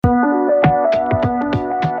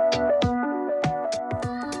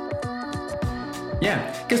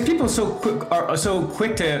so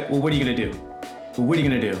quick to, well, what are you going to do? Well, what are you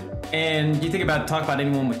going to do? And you talk about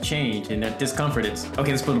anyone with change and that discomfort, it's,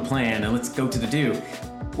 okay, let's build a plan and let's go to the do.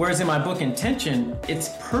 Whereas in my book, Intention,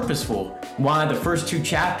 it's purposeful. Why the first 2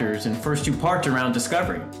 chapters and first 2 parts around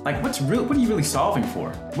discovery. Like, what are you really solving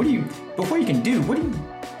for? Before you can do, what are you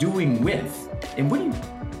doing with? And how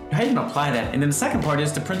are you going to apply that? And then the second part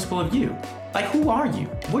is the principle of you. Like, who are you?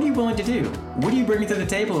 What are you willing to do? What are you bringing to the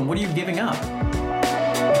table and what are you giving up?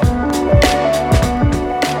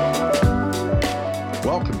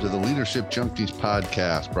 Welcome to the Leadership Junkies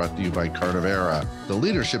podcast, brought to you by Cardivera, the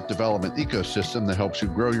leadership development ecosystem that helps you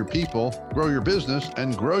grow your people, grow your business,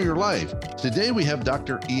 and grow your life. Today, we have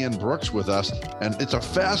Dr. Ian Brooks with us, and it's a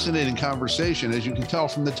fascinating conversation, as you can tell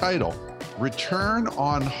from the title, Return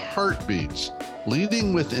on Heartbeats,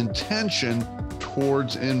 Leading with Intention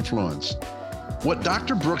Towards Influence. What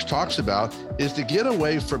Dr. Brooks talks about is to get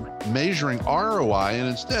away from measuring ROI and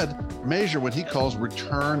instead measure what he calls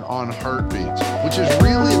return on heartbeats, which is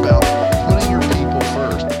really about putting your people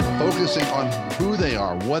first, focusing on who they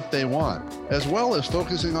are, what they want, as well as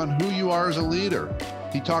focusing on who you are as a leader.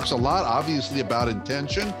 He talks a lot, obviously, about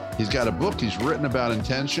intention. He's got a book he's written about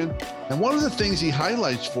intention. And one of the things he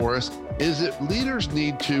highlights for us is that leaders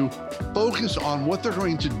need to focus on what they're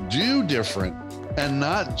going to do different and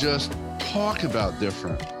not just talk about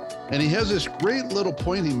different. And he has this great little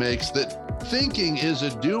point he makes that thinking is a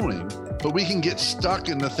doing, but we can get stuck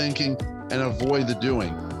in the thinking and avoid the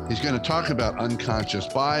doing. He's going to talk about unconscious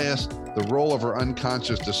bias, the role of our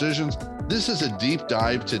unconscious decisions. This is a deep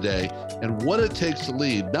dive today and what it takes to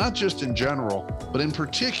lead, not just in general, but in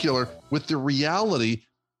particular with the reality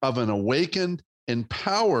of an awakened,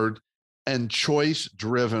 empowered, and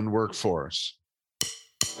choice-driven workforce.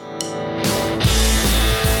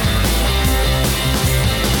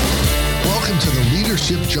 Welcome to the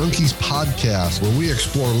Leadership Junkies podcast, where we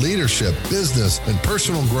explore leadership, business, and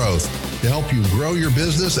personal growth to help you grow your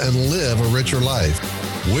business and live a richer life.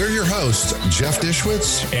 We're your hosts, Jeff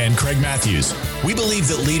Dishwitz and Craig Matthews. We believe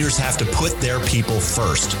that leaders have to put their people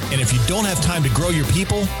first. And if you don't have time to grow your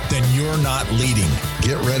people, then you're not leading.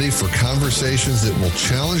 Get ready for conversations that will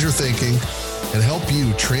challenge your thinking and help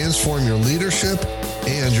you transform your leadership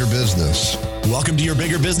and your business. Welcome to your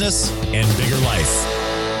bigger business and bigger life.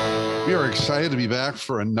 We are excited to be back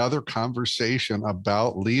for another conversation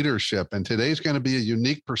about leadership. And today's going to be a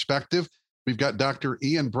unique perspective. We've got Dr.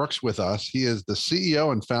 Ian Brooks with us. He is the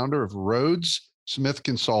CEO and founder of Rhodes Smith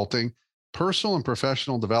Consulting, personal and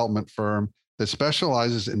professional development firm that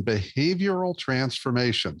specializes in behavioral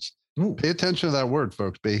transformations. Ooh. Pay attention to that word,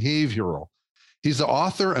 folks, behavioral. He's the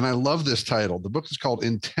author, and I love this title. The book is called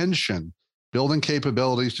Intention, Building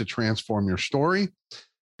Capabilities to Transform Your Story.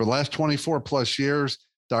 For the last 24 plus years,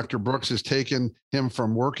 Dr. Brooks has taken him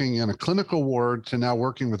from working in a clinical ward to now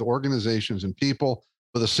working with organizations and people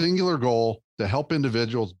with a singular goal to help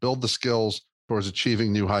individuals build the skills towards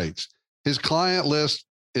achieving new heights. His client list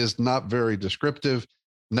is not very descriptive.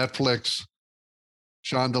 Netflix,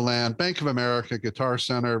 Shondaland, Bank of America, Guitar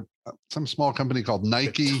Center, some small company called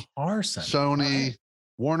Nike, Sony,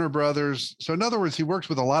 Warner Brothers. So in other words, he works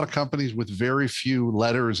with a lot of companies with very few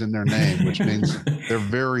letters in their name, which means they're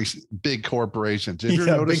very big corporations. If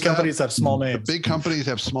big companies have small names. The big companies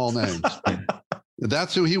have small names.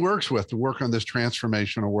 That's who he works with to work on this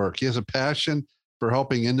transformational work. He has a passion for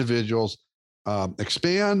helping individuals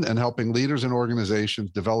expand and helping leaders and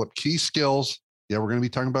organizations develop key skills. Yeah, we're going to be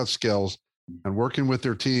talking about skills and working with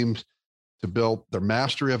their teams to build their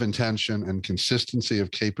mastery of intention and consistency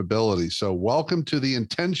of capability. So welcome to the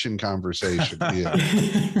intention conversation, Ian.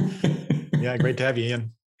 Yeah, great to have you,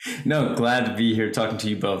 Ian. No, glad to be here talking to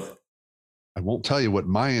you both. I won't tell you what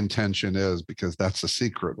my intention is because that's a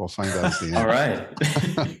secret. We'll find out at the end. All right.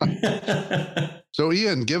 So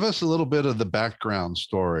Ian, give us a little bit of the background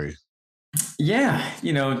story. Yeah,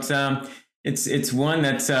 it's one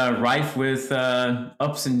that's rife with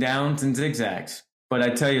ups and downs and zigzags. But I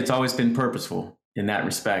tell you, it's always been purposeful in that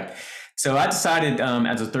respect. So I decided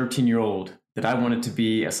as a 13-year-old that I wanted to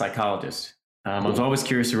be a psychologist. I was always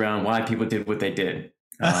curious around why people did what they did.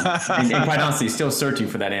 And quite honestly, still searching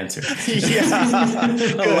for that answer.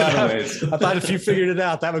 Yeah, a lot of ways. I thought if you figured it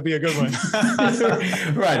out, that would be a good one.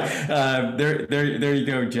 Right. There you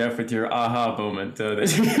go, Jeff, with your aha moment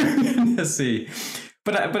that you're going to see.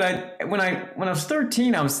 But when I was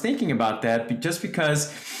 13, I was thinking about that just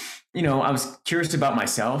because, I was curious about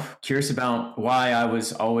myself, curious about why I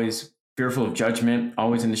was always fearful of judgment,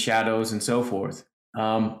 always in the shadows and so forth.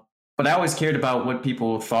 But I always cared about what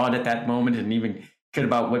people thought at that moment and even cared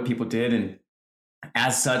about what people did. And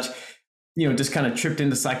as such, just kind of tripped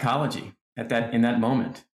into psychology in that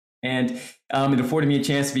moment. And it afforded me a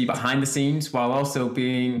chance to be behind the scenes while also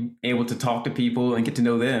being able to talk to people and get to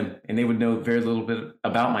know them. And they would know very little bit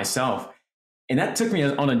about myself. And that took me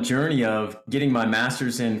on a journey of getting my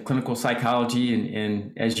master's in clinical psychology.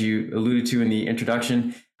 And as you alluded to in the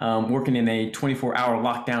introduction, working in a 24-hour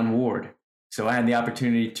lockdown ward. So I had the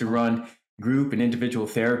opportunity to run group and individual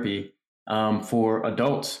therapy for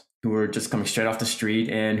adults who were just coming straight off the street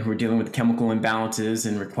and who were dealing with chemical imbalances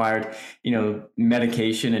and required,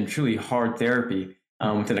 medication and truly hard therapy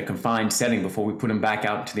within a confined setting before we put them back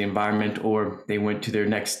out into the environment or they went to their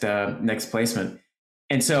next placement.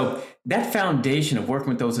 And so that foundation of working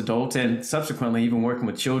with those adults and subsequently even working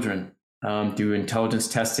with children through intelligence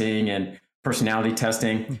testing and personality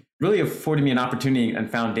testing really afforded me an opportunity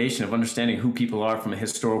and foundation of understanding who people are from a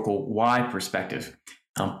historical why perspective.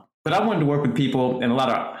 But I wanted to work with people in a lot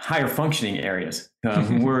of higher functioning areas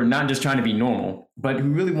who were not just trying to be normal, but who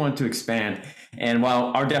really wanted to expand. And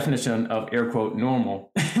while our definition of air quote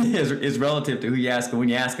normal is relative to who you ask and when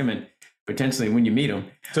you ask them and potentially when you meet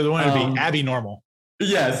them. So the one would be Abby normal.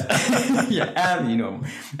 Yes. Yeah, Abby normal.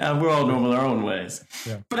 We're all normal in our own ways.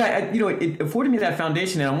 Yeah. But it afforded me that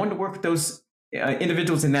foundation, and I wanted to work with those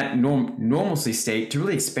individuals in that normalcy state to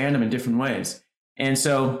really expand them in different ways. And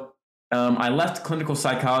so I left clinical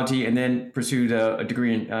psychology and then pursued a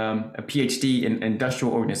degree in a PhD in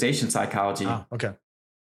industrial organization psychology. Okay.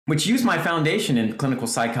 Which used my foundation in clinical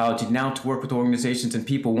psychology now to work with organizations and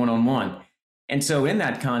people one-on-one. And so in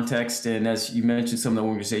that context, and as you mentioned, some of the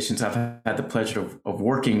organizations I've had the pleasure of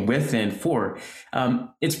working with and for,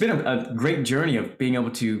 it's been a great journey of being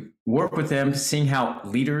able to work with them, seeing how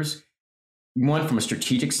leaders, one from a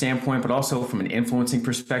strategic standpoint, but also from an influencing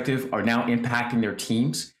perspective, are now impacting their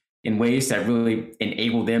teams in ways that really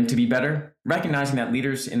enable them to be better, recognizing that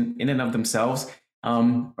leaders in and of themselves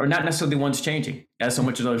are not necessarily the ones changing as so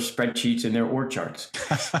much as their spreadsheets and their org charts.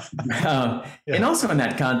 And also in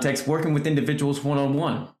that context, working with individuals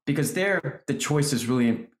one-on-one, because the choice is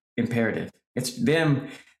really imperative. It's them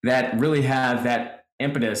that really have that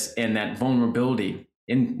impetus and that vulnerability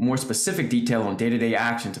in more specific detail on day-to-day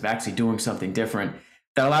actions of actually doing something different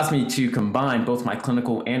that allows me to combine both my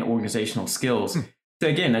clinical and organizational skills. So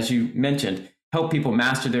again, as you mentioned, help people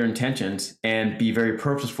master their intentions and be very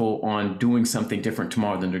purposeful on doing something different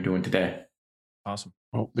tomorrow than they're doing today. Awesome.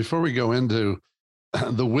 Well, before we go into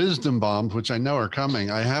the wisdom bombs, which I know are coming,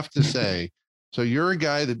 I have to say, so you're a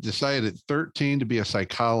guy that decided at 13 to be a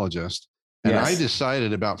psychologist, and yes. I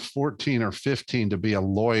decided about 14 or 15 to be a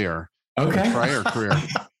lawyer. Okay. In a prior career.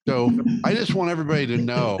 So I just want everybody to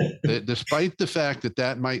know that despite the fact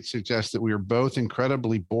that might suggest that we are both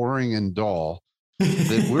incredibly boring and dull,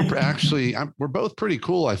 that we're both pretty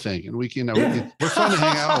cool, I think, and we're fun to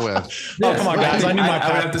hang out with. Oh, come on, guys! I knew my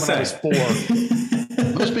path when I was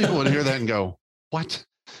 4. Most people would hear that and go, "What?"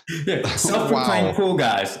 Yeah, self-proclaimed cool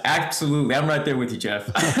guys. Absolutely, I'm right there with you, Jeff.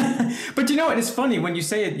 But it's funny when you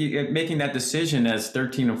say it, making that decision as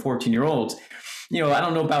 13 or 14-year-olds. I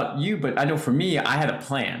don't know about you, but I know for me, I had a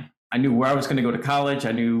plan. I knew where I was going to go to college.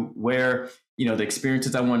 I knew where, the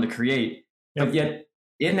experiences I wanted to create. Yep. But yet,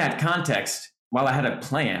 in that context, while I had a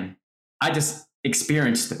plan, I just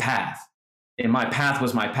experienced the path. And my path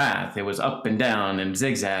was my path. It was up and down and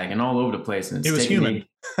zigzag and all over the place. And it was human.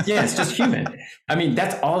 Yeah, it's just human. I mean,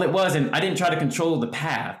 that's all it was. And I didn't try to control the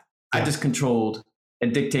path. Yeah. I just controlled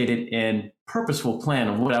and dictated a purposeful plan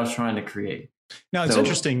of what I was trying to create. Now, it's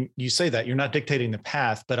interesting you say that. You're not dictating the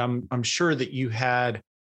path, but I'm sure that you had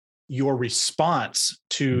your response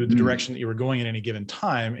to the direction that you were going at any given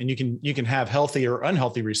time, and you can have healthy or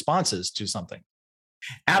unhealthy responses to something.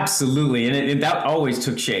 Absolutely, and that always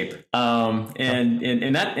took shape. And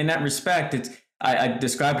in that respect, I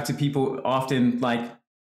describe it to people often like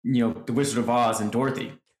the Wizard of Oz and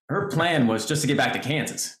Dorothy. Her plan was just to get back to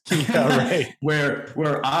Kansas, right?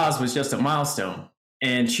 where Oz was just a milestone.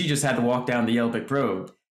 And she just had to walk down the Yellow Brick Road.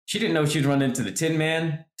 She didn't know she'd run into the Tin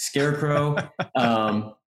Man, Scarecrow,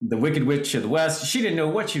 the Wicked Witch of the West. She didn't know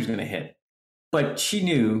what she was going to hit. But she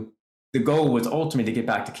knew the goal was ultimately to get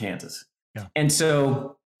back to Kansas. Yeah. And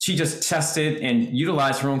so she just tested and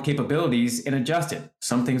utilized her own capabilities and adjusted.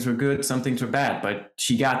 Some things were good, some things were bad, but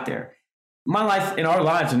she got there. My life and our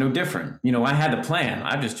lives are no different. I had a plan.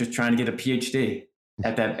 I was just trying to get a PhD.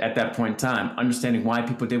 At that point in time, understanding why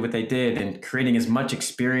people did what they did and creating as much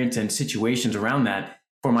experience and situations around that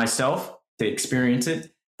for myself to experience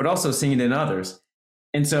it, but also seeing it in others.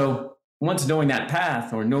 And so once knowing that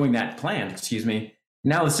path or knowing that plan,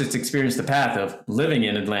 now let's just experience the path of living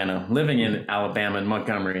in Atlanta, living in Alabama and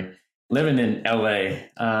Montgomery, living in LA,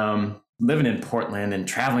 living in Portland and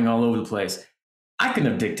traveling all over the place. I couldn't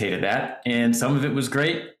have dictated that. And some of it was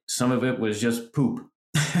great. Some of it was just poop.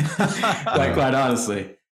 quite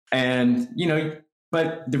honestly. And,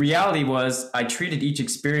 but the reality was I treated each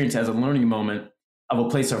experience as a learning moment of a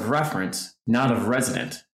place of reference, not of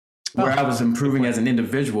resident, where I was improving as an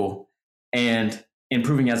individual and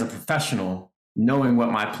improving as a professional, knowing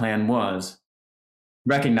what my plan was,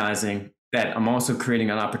 recognizing that I'm also creating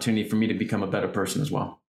an opportunity for me to become a better person as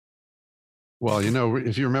well. Well,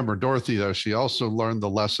 if you remember Dorothy, though, she also learned the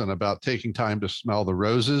lesson about taking time to smell the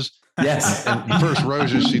roses. Yes. And the first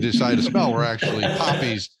roses she decided to smell were actually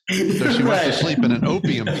poppies. So she went to sleep in an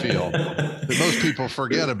opium field. But most people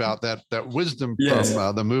forget about that wisdom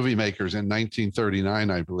from the movie makers in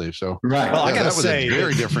 1939, I believe. So, right. Well, I gotta that was say, a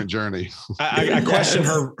very different journey. I question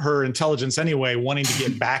her intelligence anyway, wanting to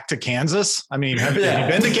get back to Kansas. I mean, have you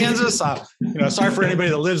been to Kansas? Sorry for anybody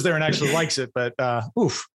that lives there and actually likes it, but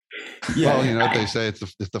oof. Yeah. Well, what they say,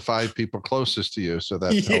 it's the 5 people closest to you. So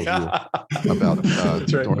that tells you about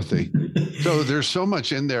Dorothy. So there's so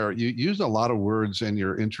much in there. You use a lot of words in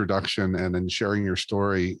your introduction and in sharing your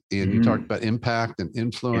story. And you talked about impact and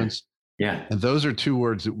influence. Yeah. And those are 2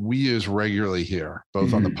 words that we use regularly here,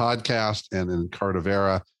 both on the podcast and in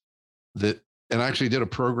Cardavera. And I actually did a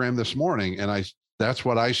program this morning, and that's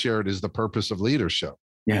what I shared is the purpose of leadership.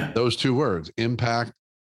 Yeah. Those 2 words, impact,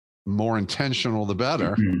 more intentional, the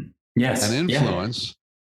better. Yes. And influence,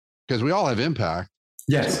 because we all have impact.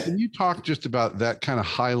 Yes. So can you talk just about that kind of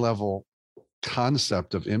high level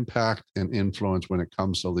concept of impact and influence when it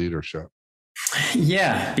comes to leadership?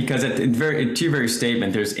 Yeah, because to your very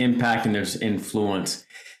statement, there's impact and there's influence.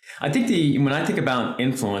 I think when I think about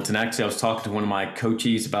influence, and actually I was talking to one of my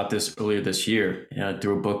coaches about this earlier this year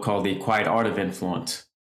through a book called The Quiet Art of Influence.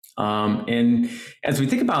 And as we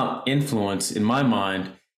think about influence, in my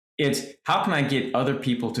mind, it's how can I get other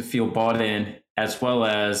people to feel bought in as well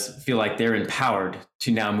as feel like they're empowered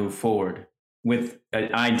to now move forward with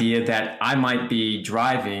an idea that I might be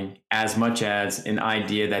driving as much as an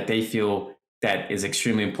idea that they feel that is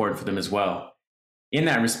extremely important for them as well. In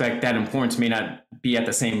that respect, that importance may not be at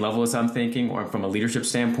the same level as I'm thinking or from a leadership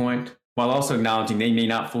standpoint, while also acknowledging they may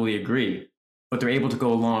not fully agree, but they're able to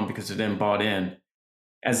go along because they're then bought in.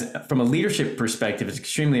 As from a leadership perspective, it's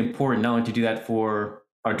extremely important not only to do that for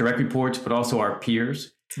our direct reports, but also our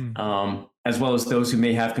peers, as well as those who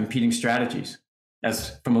may have competing strategies.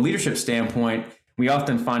 As from a leadership standpoint, we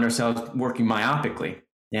often find ourselves working myopically,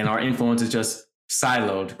 and our influence is just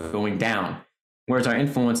siloed, going down, whereas our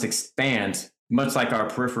influence expands, much like our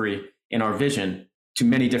periphery in our vision, to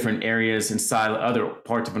many different areas inside other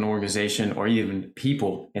parts of an organization or even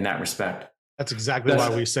people in that respect. That's exactly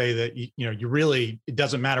why we say that, you really, it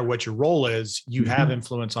doesn't matter what your role is, you have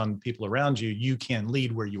influence on people around you. You can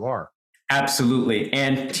lead where you are. Absolutely.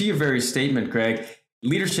 And to your very statement, Greg,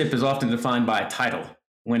 leadership is often defined by a title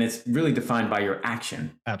when it's really defined by your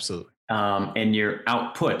action. Absolutely. And your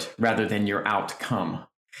output rather than your outcome.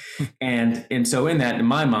 and so in that, in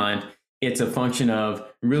my mind, it's a function of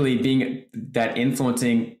really being that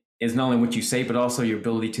influencing is not only what you say, but also your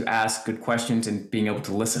ability to ask good questions and being able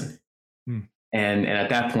to listen. And at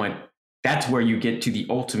that point, that's where you get to the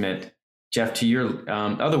ultimate, Jeff, to your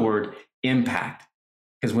other word, impact.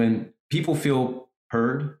 Because when people feel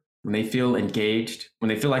heard, when they feel engaged, when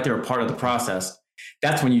they feel like they're a part of the process,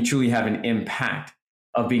 that's when you truly have an impact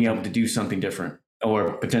of being able to do something different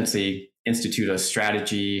or potentially institute a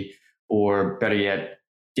strategy or better yet,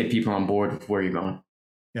 get people on board with where you're going.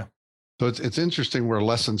 Yeah. So it's interesting where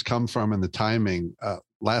lessons come from and the timing.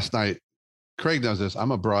 Last night, Craig knows this.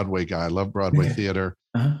 I'm a Broadway guy. I love Broadway theater.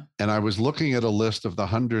 And I was looking at a list of the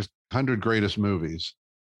 100 greatest movies.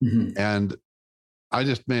 And I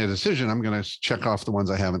just made a decision. I'm going to check off the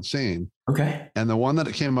ones I haven't seen. Okay. And the one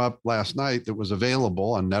that came up last night that was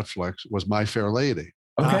available on Netflix was My Fair Lady.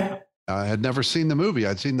 Okay. I had never seen the movie.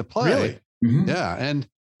 I'd seen the play. Really? Yeah. And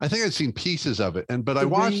I think I'd seen pieces of it. But I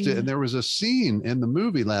watched it, and there was a scene in the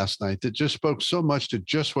movie last night that just spoke so much to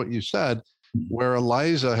just what you said, where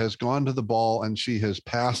Eliza has gone to the ball and she has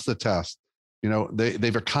passed the test.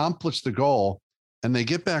 They've accomplished the goal, and they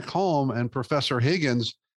get back home, and Professor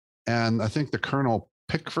Higgins and I think the Colonel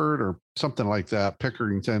Pickford or something like that,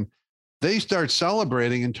 Pickerington, they start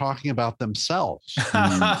celebrating and talking about themselves.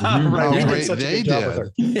 How great they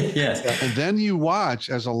did. Yes. And then you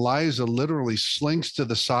watch as Eliza literally slinks to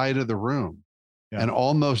the side of the room and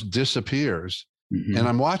almost disappears. And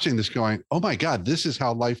I'm watching this going, oh my God, this is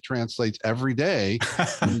how life translates every day.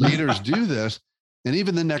 Leaders do this. And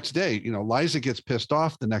even the next day, Liza gets pissed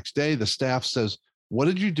off. The next day, the staff says, what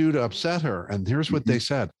did you do to upset her? And here's what they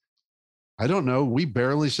said. I don't know. We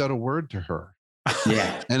barely said a word to her.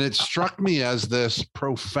 Yeah. And it struck me as this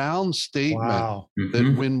profound statement Wow.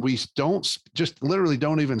 that when we just literally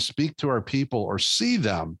don't even speak to our people or see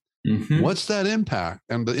them, what's that impact?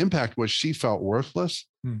 And the impact was she felt worthless,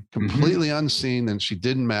 completely unseen, and she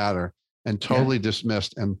didn't matter and totally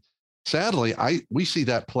dismissed. And sadly, we see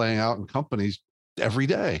that playing out in companies every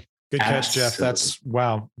day. Good catch, Jeff. That's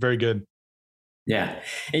wow. Very good. Yeah.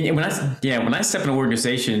 And when I step in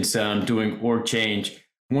organizations doing org change,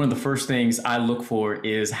 one of the first things I look for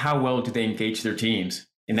is how well do they engage their teams?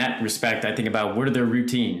 In that respect, I think about what are their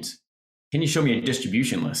routines? Can you show me a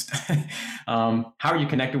distribution list? How are you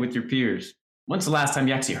connected with your peers? When's the last time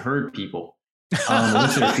you actually heard people?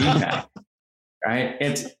 What's their feedback?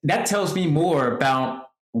 Right? That tells me more about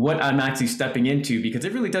what I'm actually stepping into, because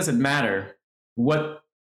it really doesn't matter what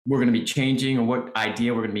we're going to be changing or what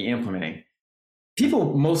idea we're going to be implementing.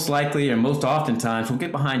 People most likely and most oftentimes will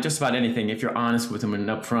get behind just about anything if you're honest with them and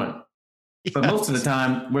upfront. Yes. But most of the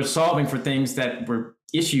time, we're solving for things that were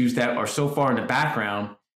issues that are so far in the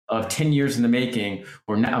background of 10 years in the making,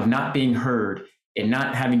 or of not being heard and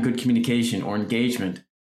not having good communication or engagement,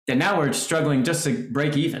 that now we're struggling just to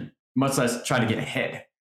break even, much less try to get ahead.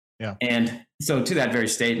 Yeah. And so to that very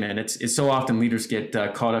statement, it's so often leaders get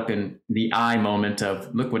caught up in the I moment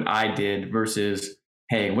of look what I did versus,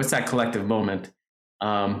 hey, what's that collective moment?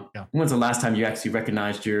 When's the last time you actually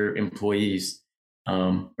recognized your employees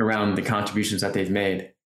around the contributions that they've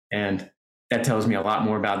made? And that tells me a lot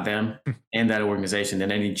more about them and that organization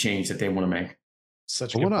than any change that they want to make.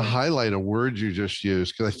 I want to highlight a word you just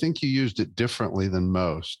used, because I think you used it differently than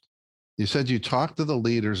most. You said you talked to the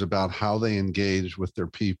leaders about how they engage with their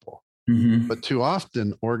people. But too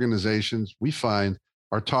often organizations, we find,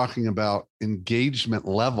 are talking about engagement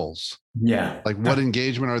levels. Yeah. Like what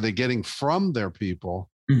engagement are they getting from their people?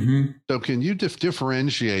 So can you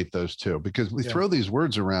differentiate those two? Because we throw these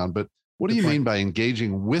words around, but what do you mean by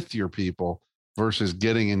engaging with your people versus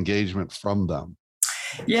getting engagement from them?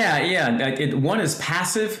 Yeah. One is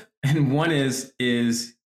passive and one is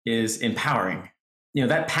empowering.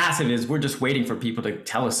 That passive is we're just waiting for people to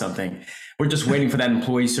tell us something. We're just waiting for that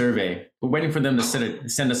employee survey. We're waiting for them to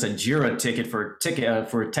send us a Jira ticket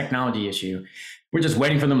for a technology issue. We're just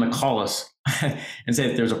waiting for them to call us and say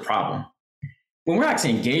that there's a problem. When we're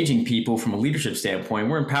actually engaging people from a leadership standpoint,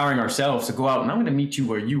 we're empowering ourselves to go out and I'm going to meet you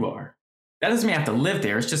where you are. That doesn't mean I have to live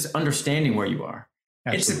there. It's just understanding where you are.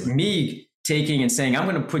 Absolutely. It's me taking and saying, I'm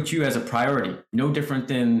going to put you as a priority. No different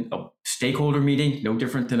than a stakeholder meeting, no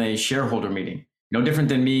different than a shareholder meeting. No different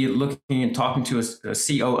than me looking and talking to a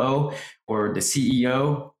COO or the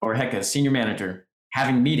CEO or heck, a senior manager,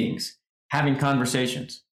 having meetings, having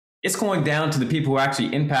conversations. It's going down to the people who are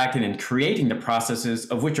actually impacted and creating the processes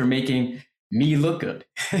of which are making me look good,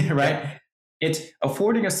 right? It's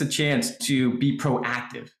affording us the chance to be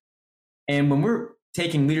proactive. And when we're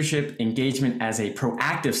taking leadership engagement as a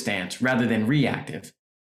proactive stance rather than reactive,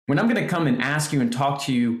 when I'm going to come and ask you and talk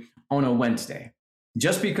to you on a Wednesday,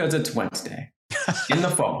 just because it's Wednesday, in the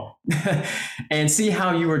fall and see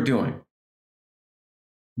how you are doing.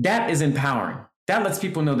 That is empowering. That lets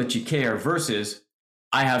people know that you care versus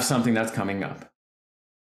I have something that's coming up,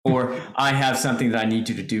 or I have something that I need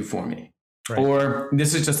you to do for me, or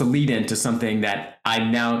this is just a lead in to something that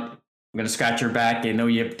I'm going to scratch your back and know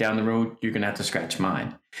you down the road, you're going to have to scratch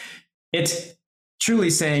mine. It's truly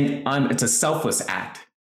saying it's a selfless act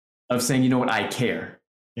of saying, you know what, I care.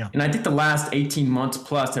 Yeah. And I think the last 18 months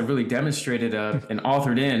plus have really demonstrated and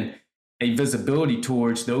authored in a visibility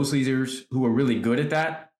towards those leaders who are really good at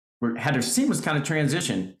that, had a seamless kind of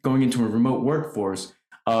transition going into a remote workforce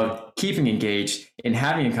of keeping engaged and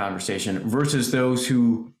having a conversation versus those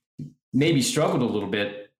who maybe struggled a little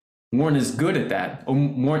bit, weren't as good at that, or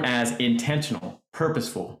weren't as intentional,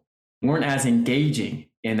 purposeful, weren't as engaging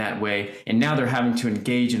in that way. And now they're having to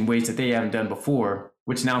engage in ways that they haven't done before,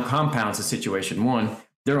 which now compounds the situation. One,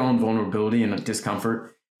 their own vulnerability and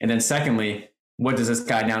discomfort. And then secondly, what does this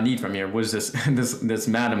guy now need from me? Or what does this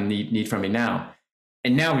madam need from me now?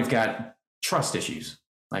 And now we've got trust issues.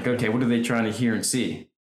 Like, okay, what are they trying to hear and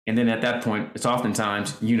see? And then at that point, it's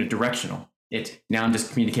oftentimes unidirectional. Now I'm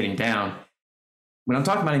just communicating down. When I'm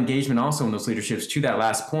talking about engagement also in those leaderships, to that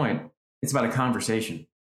last point, it's about a conversation.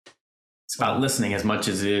 It's about listening as much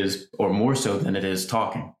as it is, or more so than it is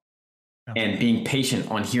talking. And being patient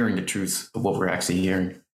on hearing the truth of what we're actually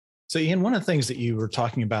hearing. So Ian, one of the things that you were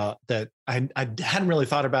talking about that I hadn't really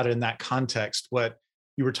thought about it in that context, what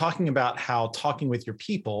you were talking about, how talking with your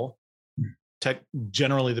people,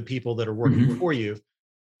 generally the people that are working for you,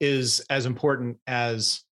 is as important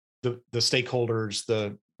as the stakeholders,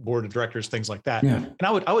 the board of directors, things like that. Yeah.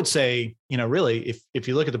 And I would say, really, if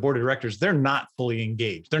you look at the board of directors, they're not fully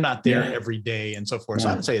engaged. They're not there every day and so forth. So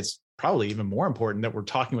I would say it's probably even more important that we're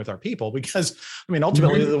talking with our people, because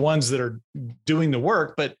ultimately they're the ones that are doing the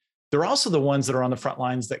work, but they're also the ones that are on the front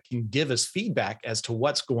lines that can give us feedback as to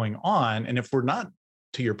what's going on. And if we're not,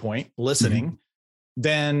 to your point, listening,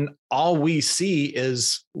 then all we see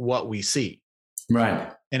is what we see.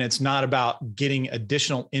 Right. And it's not about getting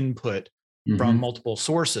additional input from multiple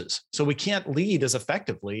sources. So we can't lead as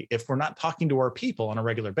effectively if we're not talking to our people on a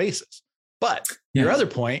regular basis. But your other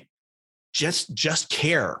point, just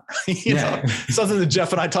care, something that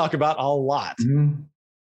Jeff and I talk about a lot.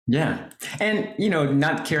 Yeah. And,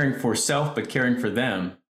 not caring for self, but caring for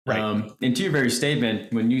them. Right. And to your very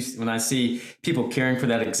statement, when I see people caring for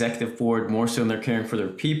that executive board more so than they're caring for their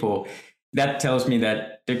people, that tells me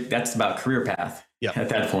that that's about career path at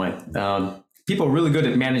that point. People are really good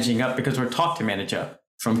at managing up because we're taught to manage up.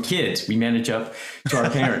 From kids, we manage up to our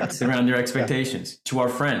parents around their expectations, to our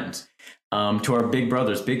friends, to our big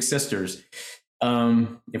brothers, big sisters.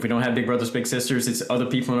 If we don't have big brothers, big sisters, it's other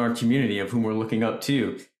people in our community of whom we're looking up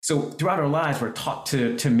to. So throughout our lives, we're taught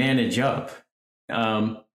to manage up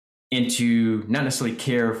and to not necessarily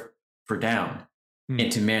care for down and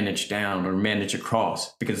to manage down or manage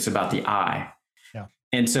across, because it's about the I. Yeah.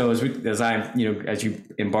 And so as you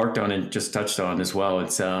embarked on and just touched on as well,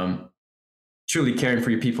 it's truly caring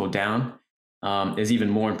for your people down is even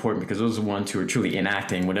more important, because those are the ones who are truly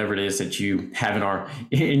enacting whatever it is that you have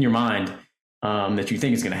in your mind that you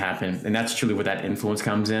think is going to happen. And that's truly where that influence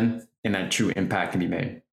comes in and that true impact can be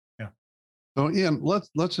made. Yeah. So Ian,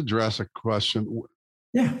 let's address a question.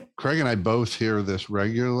 Yeah. Craig and I both hear this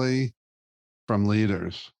regularly from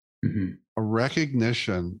leaders, a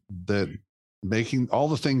recognition that making all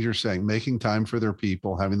the things you're saying, making time for their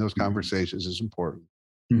people, having those conversations is important.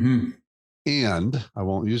 And I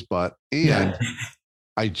won't use but, and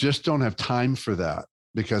I just don't have time for that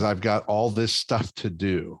because I've got all this stuff to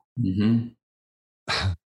do.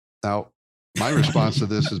 Now, my response to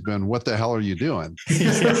this has been, what the hell are you doing?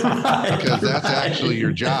 Because that's actually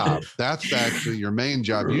your job. That's actually your main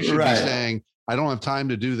job. You should be saying, I don't have time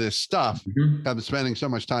to do this stuff. I've been spending so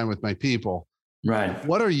much time with my people. Right.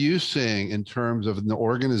 What are you seeing in terms of the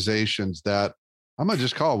organizations that, I'm going to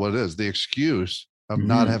just call it what it is, the excuse of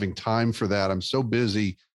not having time for that? I'm so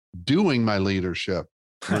busy doing my leadership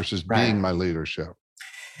versus being my leadership.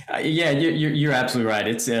 You're absolutely right.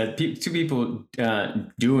 It's two people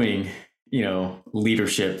doing,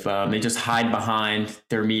 leadership. They just hide behind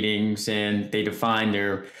their meetings and they define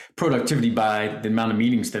their productivity by the amount of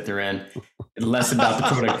meetings that they're in, less about the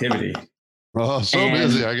productivity. Oh, so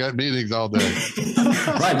busy. I got meetings all day.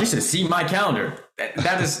 Right. You should see my calendar.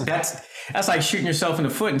 That's like shooting yourself in the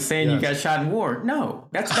foot and saying you got shot in war. No,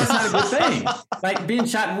 that's not a good thing. Like being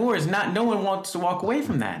shot in war is not, no one wants to walk away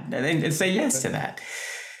from that and say yes to that.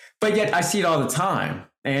 But yet I see it all the time.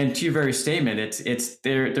 And to your very statement, it's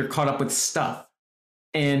they're caught up with stuff.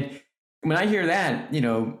 And when I hear that,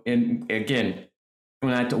 and again,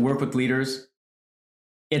 when I have to work with leaders,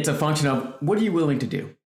 it's a function of what are you willing to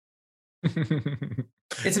do?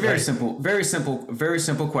 It's a very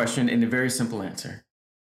simple question and a very simple answer.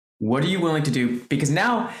 What are you willing to do? Because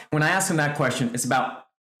now when I ask them that question, it's about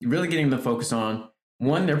really getting them to focus on,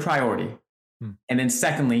 one, their priority, and then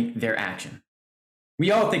secondly, their action. We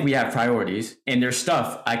all think we have priorities, and there's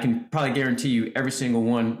stuff. I can probably guarantee you every single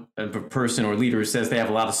one of a person or leader who says they have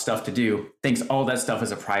a lot of stuff to do thinks all that stuff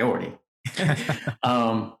is a priority.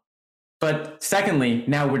 But secondly,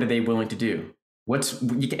 now what are they willing to do?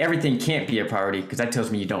 Everything can't be a priority because that tells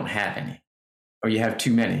me you don't have any or you have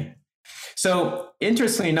too many. So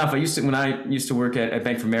interestingly enough, when I used to work at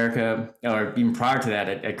Bank of America, or even prior to that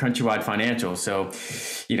at Countrywide Financial. So,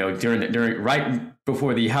 during right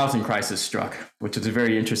before the housing crisis struck, which was a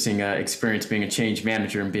very interesting experience being a change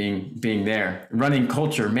manager and being there, running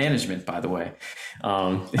culture management, by the way,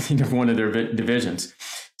 one of their divisions.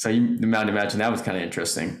 So you might imagine that was kind of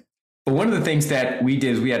interesting. But one of the things that we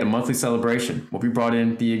did is we had a monthly celebration where we brought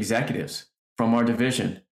in the executives from our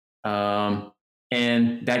division.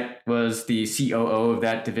 And that was the COO of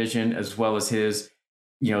that division, as well as his,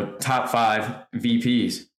 top 5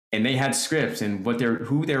 VPs. And they had scripts and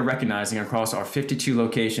who they're recognizing across our 52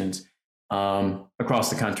 locations across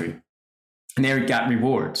the country. And they got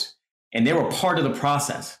rewards. And they were part of the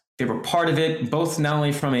process. They were part of it, both not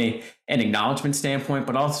only from an acknowledgement standpoint,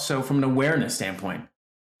 but also from an awareness standpoint.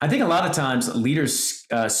 I think a lot of times leaders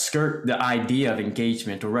skirt the idea of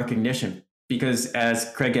engagement or recognition because,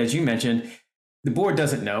 as Craig, as you mentioned, the board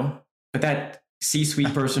doesn't know, but that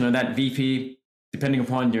C-suite person or that VP, depending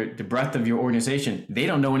upon the breadth of your organization, they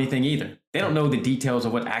don't know anything either. They don't know the details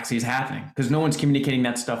of what actually is happening because no one's communicating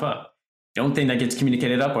that stuff up. The only thing that gets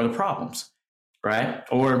communicated up are the problems, right?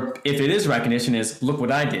 Or if it is recognition, is look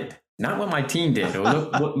what I did, not what my team did, or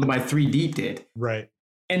look what my 3 deep did. Right.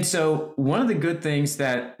 And so one of the good things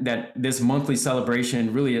that this monthly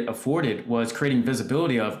celebration really afforded was creating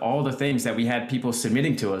visibility of all the things that we had people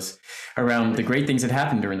submitting to us around the great things that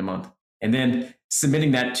happened during the month. And then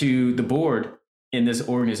submitting that to the board in this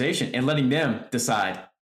organization and letting them decide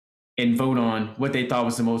and vote on what they thought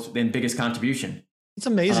was the most and biggest contribution. It's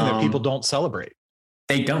amazing that people don't celebrate.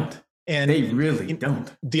 They don't. And they really don't.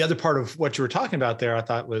 The other part of what you were talking about there, I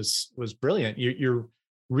thought was brilliant. You're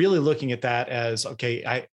really looking at that as, okay,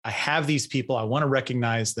 I have these people, I want to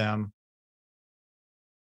recognize them.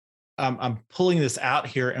 I'm pulling this out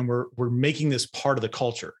here and we're making this part of the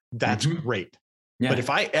culture. That's great. Yeah. But if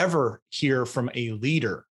I ever hear from a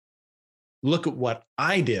leader, look at what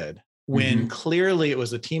I did when clearly it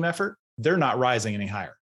was a team effort, they're not rising any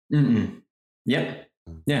higher. Yep.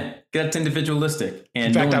 Yeah. That's individualistic. And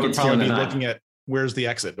in fact, I would probably be looking at where's the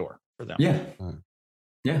exit door for them. Yeah.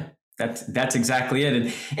 Yeah. That's exactly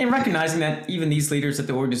it. And recognizing that even these leaders at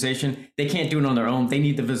the organization, they can't do it on their own. They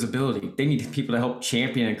need the visibility. They need people to help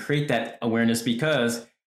champion and create that awareness because,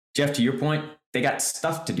 Jeff, to your point, they got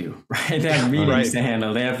stuff to do, right? They have meetings to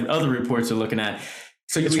handle. They have other reports they're looking at.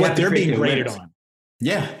 So it's what they're being rated on.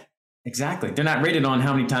 Yeah, exactly. They're not rated on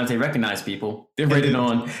how many times they recognize people. They're rated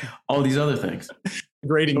on all these other things.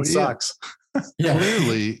 Grading sucks. Yeah.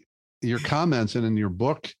 Clearly, your comments and in your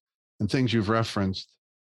book and things you've referenced,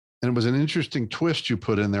 and it was an interesting twist you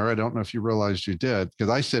put in there. I don't know if you realized you did, because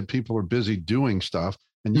I said people are busy doing stuff,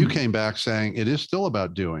 and you came back saying it is still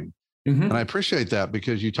about doing. And I appreciate that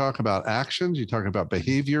because you talk about actions, you talk about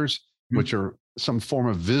behaviors, which are some form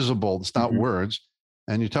of visible, it's not words.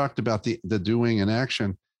 And you talked about the doing and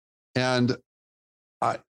action. And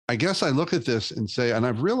I guess I look at this and say, and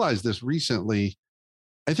I've realized this recently,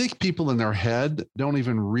 I think people in their head don't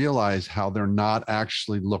even realize how they're not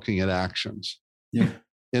actually looking at actions. Yeah.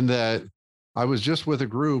 In that I was just with a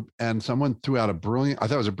group and someone threw out I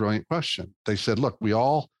thought it was a brilliant question. They said, look, we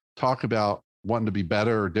all talk about wanting to be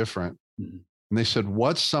better or different. And they said,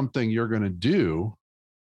 what's something you're going to do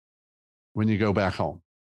when you go back home?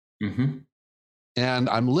 And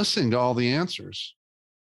I'm listening to all the answers.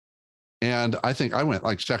 And I think I went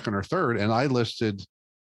like second or third, and I listed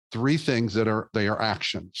 3 things that are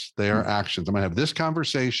actions. They are actions. I'm going to have this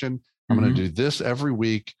conversation. I'm going to do this every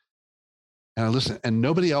week. And I listened, and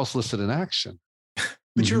nobody else listed an action.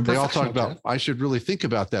 But they all talk about, I should really think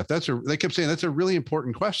about that. They kept saying, that's a really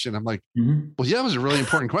important question. I'm like, well, yeah, it was a really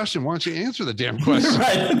important question. Why don't you answer the damn question?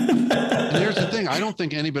 And here's the thing. I don't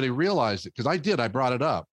think anybody realized it because I brought it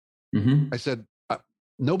up. I said,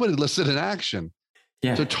 nobody listed an action.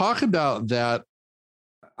 Yeah. So talk about that.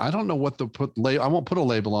 I don't know what I won't put a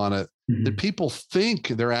label on it. That people think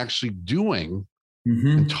they're actually doing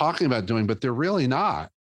and talking about doing, but they're really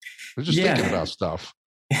not. They're just thinking about stuff.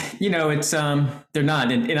 It's they're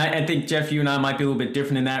not. And I think, Jeff, you and I might be a little bit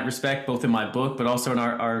different in that respect, both in my book, but also in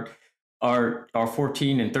our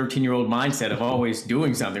 14 and 13-year-old mindset of always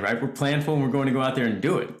doing something, right? We're planful and we're going to go out there and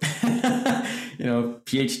do it.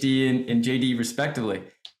 PhD and JD respectively.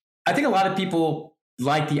 I think a lot of people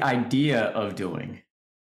like the idea of doing.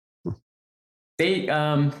 They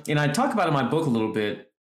and I talk about it in my book a little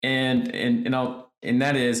bit, and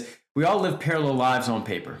that is we all live parallel lives on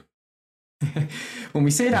paper. When we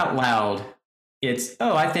say it out loud, it's,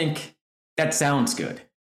 I think that sounds good.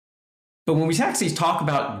 But when we actually talk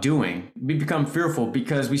about doing, we become fearful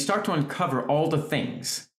because we start to uncover all the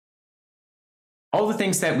things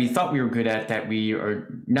that we thought we were good at that we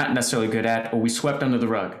are not necessarily good at, or we swept under the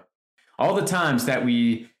rug. All the times that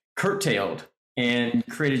we curtailed and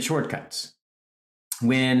created shortcuts.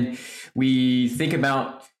 When we think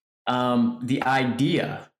about the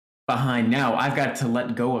idea behind now, I've got to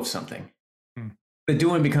let go of something. The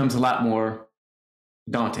doing becomes a lot more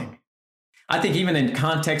daunting. I think even in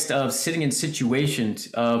context of sitting in situations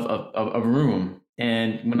of a room,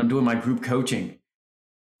 and when I'm doing my group coaching,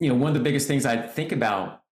 one of the biggest things I think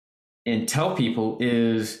about and tell people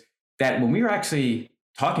is that when we are actually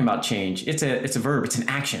talking about change, it's a verb, it's an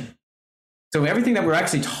action. So everything that we're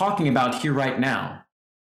actually talking about here right now,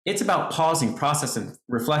 it's about pausing, processing,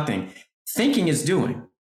 reflecting. Thinking is doing.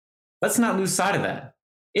 Let's not lose sight of that.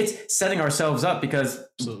 It's setting ourselves up because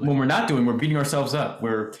when we're not doing, we're beating ourselves up.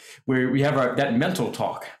 We have that mental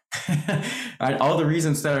talk, right? All the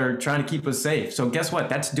reasons that are trying to keep us safe. So guess what?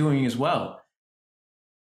 That's doing as well.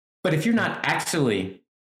 But if you're not actually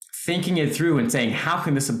thinking it through and saying, how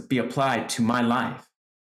can this be applied to my life?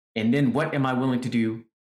 And then what am I willing to do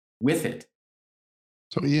with it?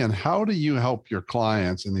 So Ian, how do you help your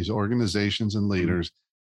clients in these organizations and leaders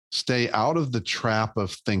stay out of the trap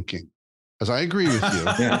of thinking? Because I agree with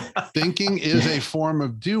you. Yeah. Thinking is a form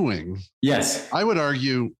of doing. Yes. I would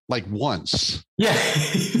argue like once. Yeah.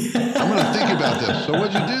 I'm going to think about this. So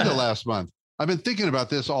what'd you do the last month? I've been thinking about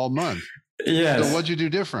this all month. Yes. So what'd you do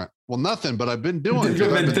different? Well, nothing, but I've been doing it.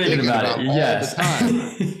 You've I've been thinking about it. all Yes. the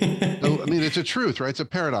time. So, I mean, it's a truth, right? It's a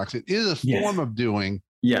paradox. It is a form of doing.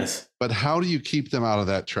 Yes. But how do you keep them out of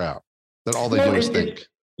that trap that all they do is think?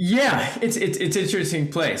 It's an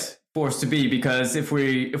interesting place for us to be, because if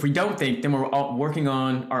we don't think, then we're all working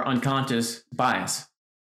on our unconscious bias.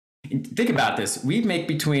 Think about this. We make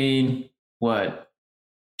between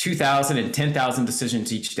 2,000 and 10,000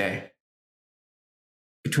 decisions each day.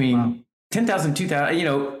 Between 10,000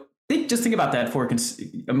 2,000, just think about that for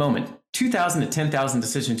a moment. 2,000 to 10,000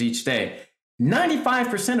 decisions each day,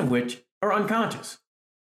 95% of which are unconscious.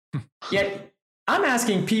 Yet I'm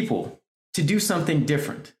asking people to do something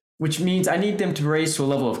different, which means I need them to raise to a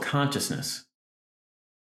level of consciousness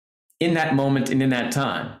in that moment and in that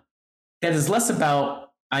time. That is less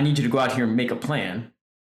about, I need you to go out here and make a plan.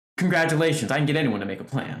 Congratulations, I can get anyone to make a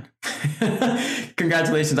plan.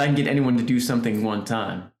 Congratulations, I can get anyone to do something one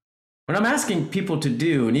time. What I'm asking people to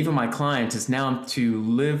do, and even my clients, is now to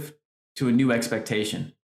live to a new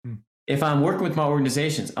expectation. If I'm working with my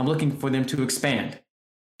organizations, I'm looking for them to expand.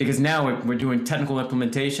 Because now we're doing technical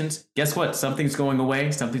implementations. Guess what? Something's going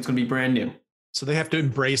away. Something's going to be brand new. So they have to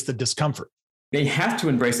embrace the discomfort. They have to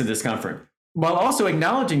embrace the discomfort while also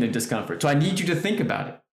acknowledging the discomfort. So I need you to think about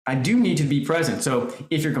it. I do need you to be present. So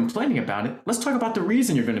if you're complaining about it, let's talk about the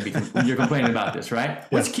reason you're complaining about this, right?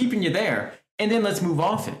 What's keeping you there? And then let's move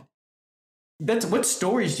off it. That's what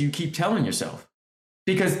stories do you keep telling yourself?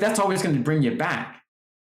 Because that's always going to bring you back.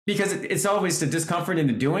 Because it's always the discomfort in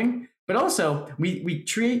the doing. But also, we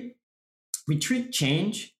treat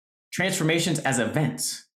change, transformations as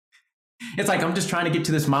events. It's like, I'm just trying to get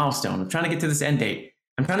to this milestone. I'm trying to get to this end date.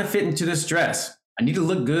 I'm trying to fit into this dress. I need to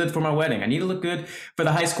look good for my wedding. I need to look good for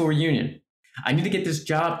the high school reunion. I need to get this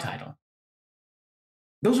job title.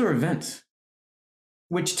 Those are events,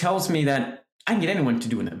 which tells me that I can get anyone to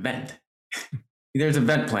do an event. There's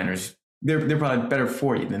event planners. They're probably better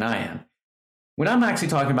for you than I am. What I'm actually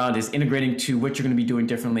talking about is integrating to what you're going to be doing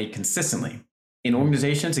differently consistently. In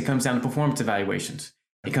organizations, it comes down to performance evaluations.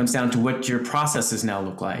 It comes down to what your processes now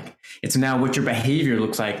look like. It's now what your behavior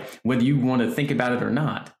looks like, whether you want to think about it or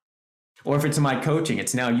not. Or if it's in my coaching,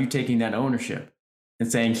 it's now you taking that ownership and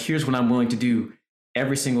saying, here's what I'm willing to do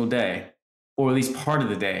every single day, or at least part of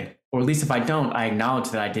the day. Or at least if I don't, I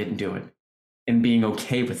acknowledge that I didn't do it and being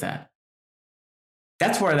okay with that.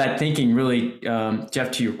 That's where that thinking really, Jeff,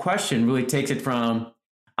 to your question, really takes it from,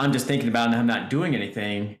 I'm just thinking about it and I'm not doing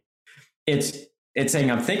anything. It's saying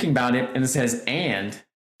I'm thinking about it, and it says, and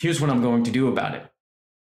here's what I'm going to do about it.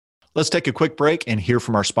 Let's take a quick break and hear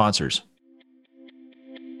from our sponsors.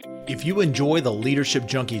 If you enjoy the Leadership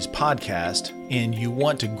Junkies podcast and you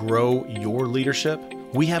want to grow your leadership,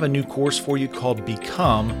 we have a new course for you called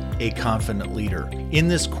Become a Confident Leader. In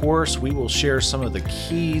this course, we will share some of the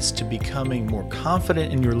keys to becoming more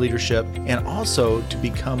confident in your leadership and also to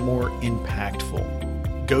become more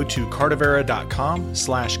impactful. Go to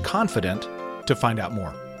cardavera.com/confident to find out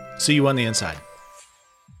more. See you on the inside.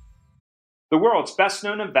 The world's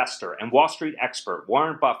best-known investor and Wall Street expert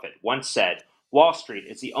Warren Buffett once said, "Wall Street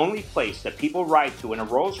is the only place that people ride to in a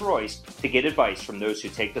Rolls-Royce to get advice from those who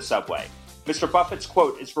take the subway." Mr. Buffett's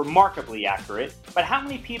quote is remarkably accurate, but how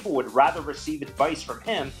many people would rather receive advice from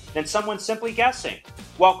him than someone simply guessing?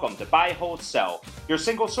 Welcome to Buy, Hold, Sell, your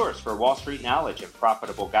single source for Wall Street knowledge and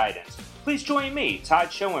profitable guidance. Please join me, Todd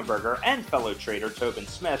Schoenberger, and fellow trader Tobin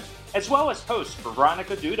Smith, as well as host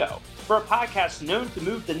Veronica Dudo, for a podcast known to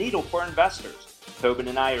move the needle for investors. Tobin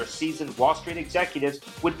and I are seasoned Wall Street executives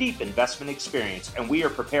with deep investment experience, and we are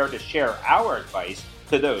prepared to share our advice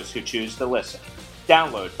to those who choose to listen.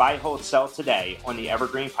 Download Buy, Hold, Sell today on the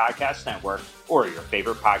Evergreen Podcast Network or your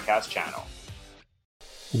favorite podcast channel.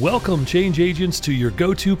 Welcome, change agents, to your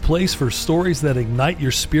go-to place for stories that ignite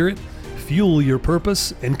your spirit, fuel your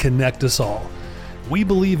purpose, and connect us all. We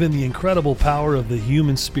believe in the incredible power of the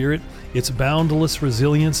human spirit, its boundless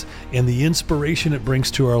resilience, and the inspiration it brings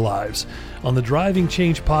to our lives. On the Driving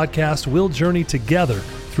Change podcast, we'll journey together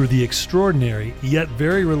through the extraordinary yet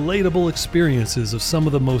very relatable experiences of some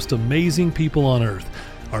of the most amazing people on earth.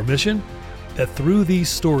 Our mission? That through these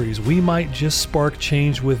stories, we might just spark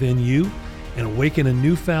change within you and awaken a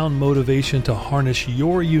newfound motivation to harness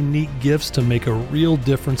your unique gifts to make a real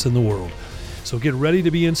difference in the world. So get ready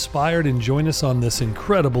to be inspired and join us on this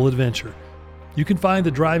incredible adventure. You can find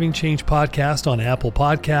the Driving Change podcast on Apple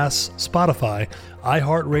Podcasts, Spotify,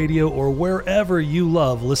 iHeartRadio, or wherever you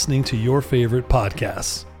love listening to your favorite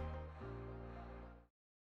podcasts.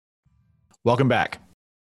 Welcome back.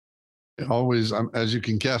 Always, as you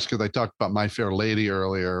can guess, because I talked about My Fair Lady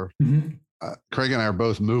earlier, Craig and I are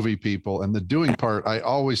both movie people. And the doing part, I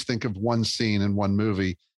always think of one scene in one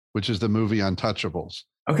movie, which is the movie Untouchables.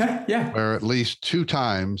 Okay, yeah. Where at least 2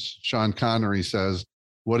 times Sean Connery says,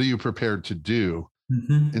 "What are you prepared to do?"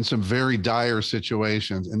 in some very dire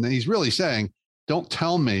situations. And then he's really saying, don't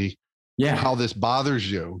tell me how this bothers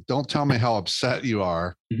you. Don't tell me how upset you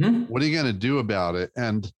are. What are you going to do about it?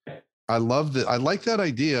 And I love that. I like that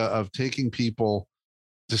idea of taking people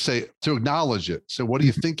to acknowledge it. So what are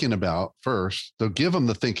you thinking about first? So give them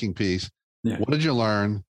the thinking piece. Yeah. What did you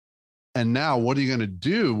learn? And now what are you going to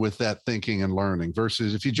do with that thinking and learning?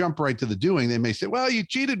 Versus if you jump right to the doing, they may say, well, you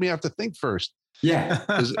cheated me. I have to think first. Yeah.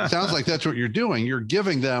 It sounds like that's what you're doing. You're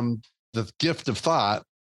giving them the gift of thought,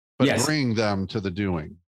 but bring them to the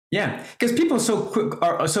doing. Yeah. Because people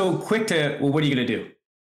are so quick to, well, what are you going to do?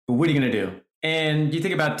 Well, what are you going to do? And you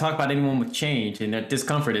talk about anyone with change and that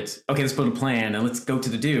discomfort, it's, okay, let's build a plan and let's go to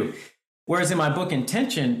the do. Whereas in my book,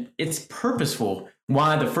 Intention, it's purposeful.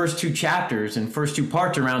 Why the first 2 chapters and first 2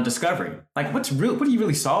 parts around discovery? Like, what are you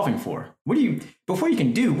really solving for? Before you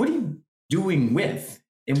can do, what are you doing with?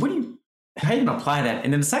 And how are you going to apply that?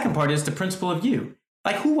 And then the second part is the principle of you.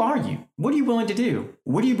 Like, who are you? What are you willing to do?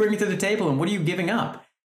 What are you bringing to the table and what are you giving up?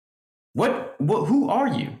 Who are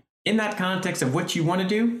you in that context of what you want to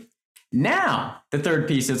do? Now, the third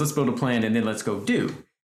piece is let's build a plan and then let's go do.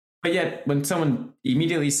 But yet, when someone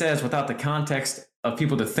immediately says, without the context of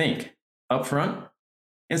people to think up front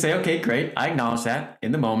and say, okay, great, I acknowledge that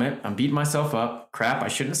in the moment, I'm beating myself up. Crap, I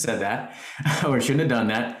shouldn't have said that or I shouldn't have done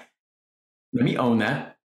that. Let me own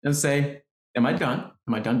that and say, am I done?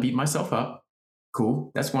 Am I done beating myself up?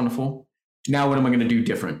 Cool, that's wonderful. Now what am I going to do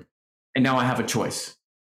different? And now I have a choice.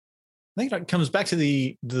 I think that comes back to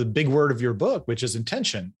the big word of your book, which is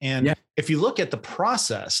intention. And if you look at the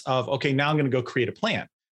process of, okay, now I'm going to go create a plan.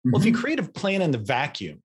 Well, if you create a plan in the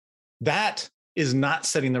vacuum, that is not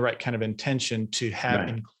setting the right kind of intention to have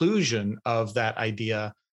inclusion of that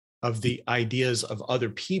idea, of the ideas of other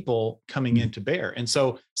people coming into bear. And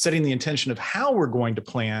so setting the intention of how we're going to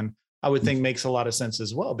plan, I would think makes a lot of sense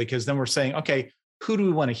as well, because then we're saying, okay, who do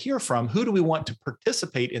we want to hear from? Who do we want to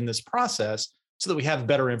participate in this process so that we have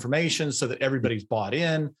better information, so that everybody's bought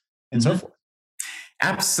in and so forth?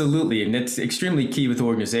 Absolutely. And it's extremely key with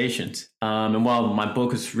organizations. And while my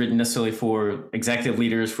book is written necessarily for executive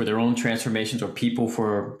leaders for their own transformations or people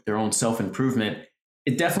for their own self-improvement,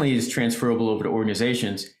 it definitely is transferable over to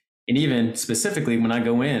organizations. And even specifically when I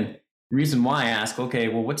go in, the reason why I ask, okay,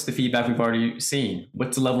 well, what's the feedback we've already seen?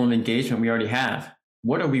 What's the level of engagement we already have?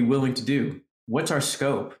 What are we willing to do? What's our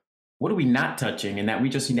scope? What are we not touching and that we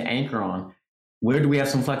just need to anchor on? Where do we have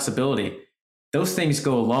some flexibility? Those things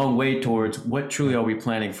go a long way towards what truly are we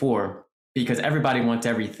planning for, because everybody wants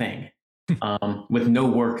everything with no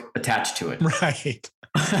work attached to it. Right.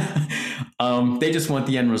 They just want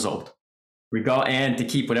the end result, and to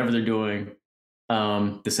keep whatever they're doing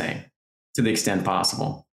the same to the extent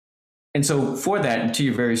possible. And so for that, to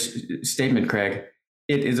your very statement, Craig,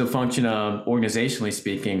 it is a function of, organizationally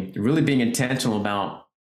speaking, really being intentional about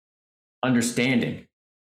understanding.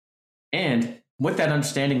 And with that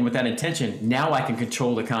understanding, with that intention, now I can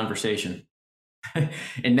control the conversation.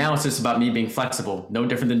 And now it's just about me being flexible, no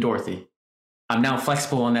different than Dorothy. I'm now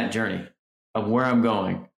flexible on that journey of where I'm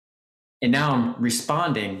going. And now I'm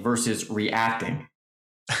responding versus reacting.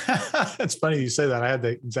 It's funny you say that. I had the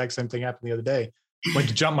exact same thing happen the other day. Went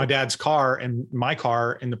to jump my dad's car, and my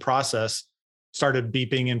car in the process started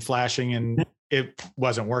beeping and flashing and it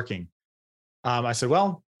wasn't working. I said,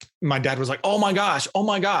 well, my dad was like, oh my gosh,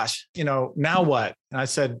 now what? And I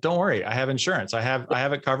said, don't worry, I have insurance. I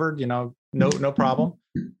have it covered, no problem.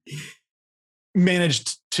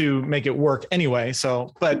 Managed to make it work anyway.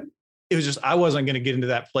 So, but it was just, I wasn't going to get into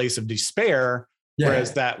that place of despair,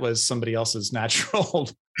 whereas that was somebody else's natural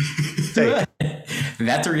take.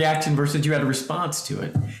 That's a reaction versus you had a response to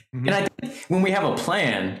it. And I think when we have a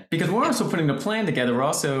plan, because we're also putting the plan together, we're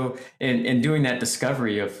also in doing that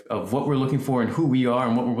discovery of what we're looking for and who we are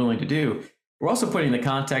and what we're willing to do. We're also putting the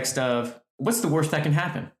context of what's the worst that can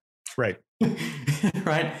happen. Right.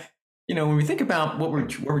 Right. When we think about where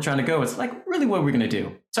we're trying to go, it's like really what we're going to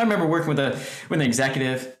do. So I remember working with an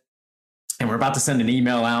executive, and we're about to send an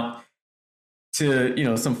email out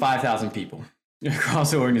to, some 5,000 people across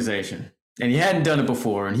the organization. And he hadn't done it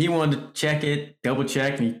before, and he wanted to check it, double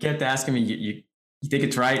check, and he kept asking me, you think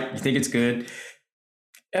it's right? You think it's good?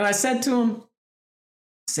 And I said to him,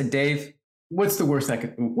 Dave, what's the worst that's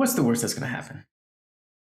going to happen?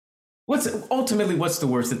 What's the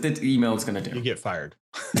worst that this email is going to do? You get fired.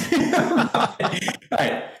 All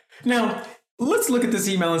right. Now, let's look at this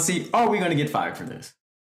email and see, are we going to get fired for this?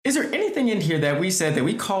 Is there anything in here that we said that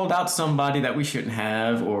we called out somebody that we shouldn't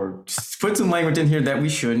have, or put some language in here that we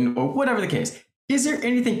shouldn't, or whatever the case? Is there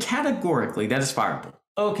anything categorically that is fireable?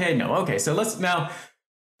 Okay, no. Okay, so let's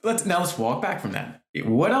walk back from that.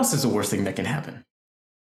 What else is the worst thing that can happen?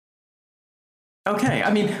 Okay,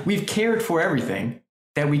 I mean, we've cared for everything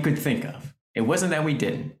that we could think of. It wasn't that we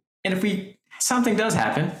didn't. And if something does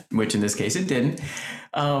happen, which in this case it didn't,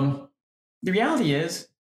 the reality is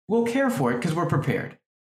we'll care for it because we're prepared.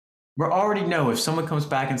 We already know if someone comes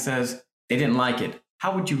back and says they didn't like it,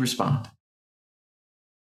 how would you respond?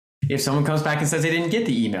 If someone comes back and says they didn't get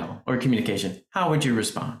the email or communication, how would you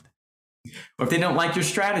respond? Or if they don't like your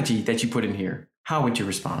strategy that you put in here, how would you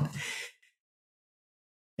respond?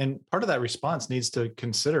 And part of that response needs to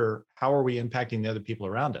consider, how are we impacting the other people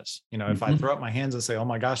around us? You know, if I throw up my hands and say, oh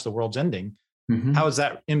my gosh, the world's ending, how is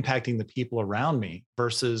that impacting the people around me?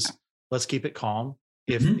 Versus let's keep it calm.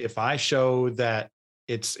 If I show that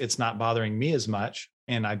it's not bothering me as much,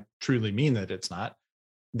 and I truly mean that it's not,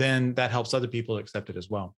 then that helps other people accept it as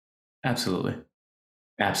well. Absolutely.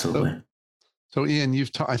 So Ian,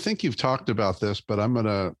 I think you've talked about this, but I'm going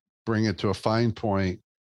to bring it to a fine point.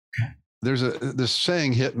 There's this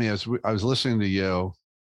saying hit me as I was listening to you.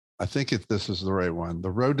 I think this is the right one.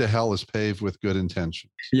 The road to hell is paved with good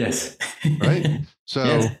intentions. Yes. Right.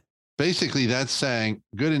 So basically that's saying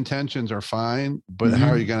good intentions are fine, but how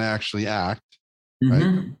are you going to actually act?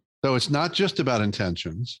 Right. So it's not just about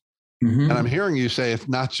intentions. And I'm hearing you say it's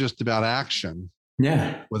not just about action.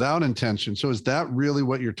 Yeah. Without intention. So is that really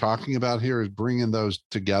what you're talking about here, is bringing those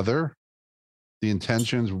together? The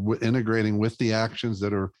intentions integrating with the actions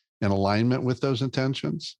that are in alignment with those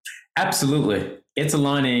intentions? Absolutely. It's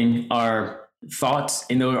aligning our thoughts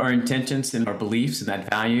and our intentions and our beliefs and that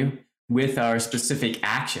value with our specific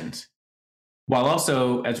actions. While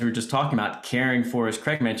also, as we were just talking about, caring for, as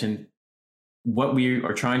Craig mentioned, what we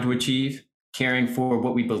are trying to achieve, caring for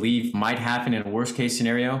what we believe might happen in a worst case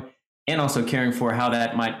scenario, and also caring for how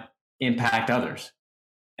that might impact others.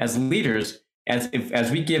 As leaders,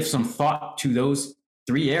 as we give some thought to those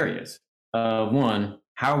three areas, one,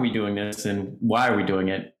 how are we doing this and why are we doing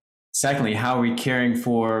it? Secondly, how are we caring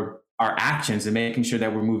for our actions and making sure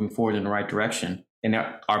that we're moving forward in the right direction and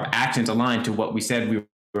that our actions align to what we said we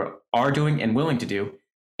are doing and willing to do?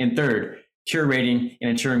 And third, curating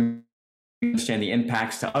and ensuring we understand the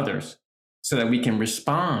impacts to others so that we can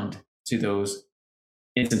respond to those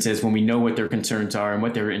instances when we know what their concerns are and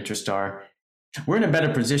what their interests are. We're in a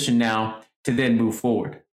better position now to then move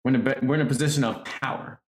forward. We're in a position of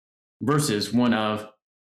power versus one of,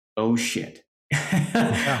 oh shit,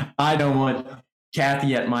 I don't want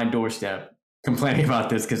Kathy at my doorstep complaining about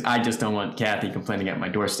this because I just don't want Kathy complaining at my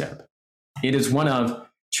doorstep. It is one of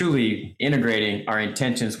truly integrating our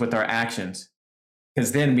intentions with our actions,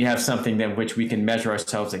 because then we have something that which we can measure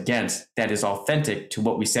ourselves against that is authentic to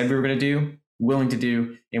what we said we were going to do, willing to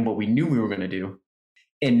do, and what we knew we were going to do.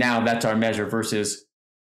 And now that's our measure versus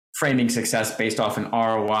framing success based off an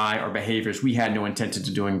ROI or behaviors we had no intention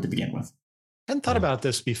to doing to begin with. I hadn't thought about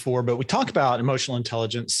this before, but we talk about emotional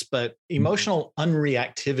intelligence, but emotional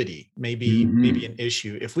unreactivity may be an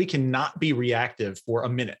issue. If we cannot be reactive for a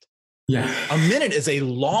minute. Yeah. A minute is a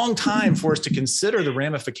long time for us to consider the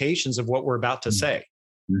ramifications of what we're about to say.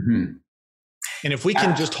 And if we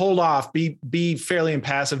can just hold off, be fairly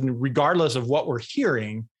impassive regardless of what we're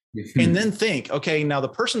hearing, and then think, okay, now the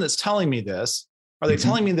person that's telling me this, are they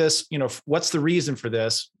telling me this, what's the reason for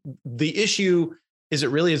this? The issue, is it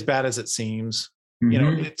really as bad as it seems?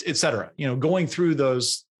 Et cetera, going through the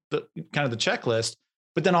kind of the checklist,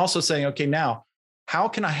 but then also saying, okay, now how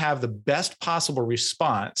can I have the best possible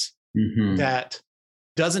response that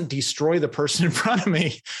doesn't destroy the person in front of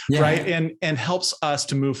me, right? And helps us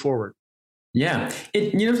to move forward. Yeah.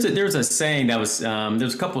 There's a saying that was,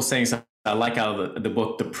 there's a couple of sayings I like out of the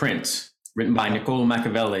book, The Prince, written by Niccolo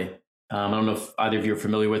Machiavelli. I don't know if either of you are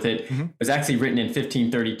familiar with it. It was actually written in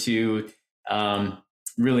 1532.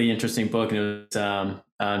 Really interesting book. And it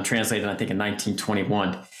was translated, I think, in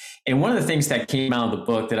 1921. And one of the things that came out of the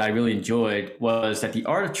book that I really enjoyed was that the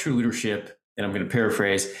art of true leadership, and I'm going to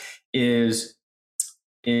paraphrase, is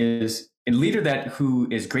a leader who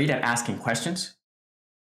is great at asking questions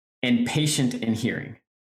and patient in hearing.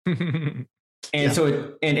 And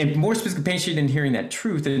so, and more specifically, patient in hearing that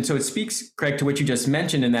truth. And so it speaks, Craig, to what you just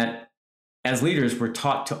mentioned, in that as leaders, we're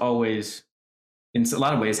taught to always, in a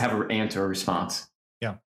lot of ways, have an answer or response.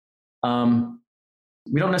 Yeah.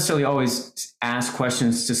 we don't necessarily always ask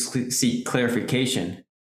questions to seek clarification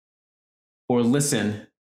or listen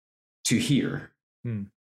to hear.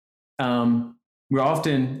 We're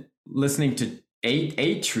often listening to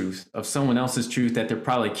a truth of someone else's truth that they're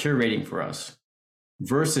probably curating for us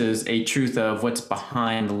versus a truth of what's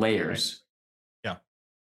behind the layers. Yeah.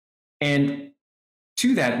 And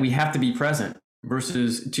to that, we have to be present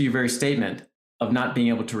versus to your very statement of not being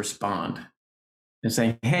able to respond and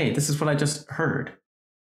saying, hey, this is what I just heard.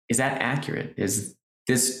 Is that accurate? Is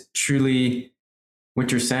this truly what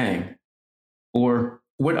you're saying? Or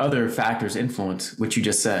what other factors influence what you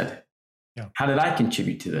just said? Yeah. How did I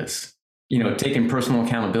contribute to this? Taking personal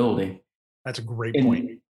accountability. That's a great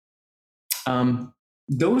point.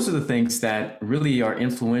 Those are the things that really are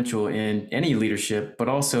influential in any leadership, but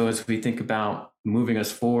also as we think about moving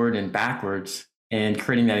us forward and backwards and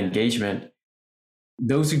creating that engagement,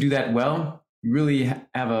 those who do that well really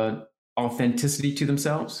have a authenticity to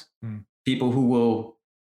themselves. People who will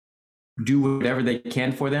do whatever they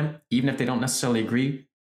can for them, even if they don't necessarily agree,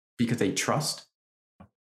 because they trust.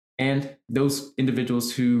 And those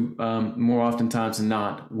individuals who more oftentimes than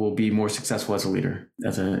not will be more successful as a leader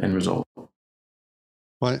as an end result.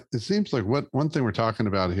 Well, it seems like one thing we're talking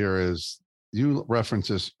about here is you referenced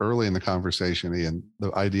this early in the conversation, Ian,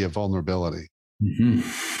 the idea of vulnerability.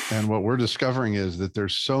 And what we're discovering is that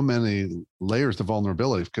there's so many layers to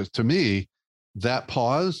vulnerability, because to me, that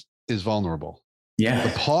pause is vulnerable. Yeah.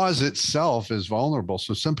 The pause itself is vulnerable.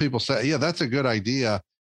 So some people say, yeah, that's a good idea.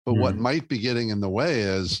 But what might be getting in the way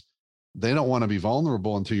is they don't want to be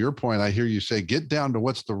vulnerable. And to your point, I hear you say, get down to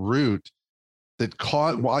what's the root that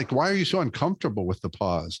caused, like, why are you so uncomfortable with the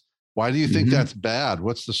pause? Why do you think that's bad?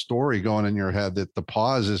 What's the story going in your head that the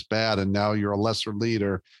pause is bad and now you're a lesser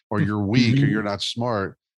leader or you're weak or you're not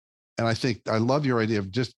smart? And I think I love your idea of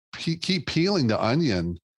just keep peeling the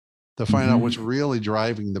onion to find out what's really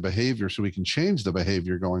driving the behavior so we can change the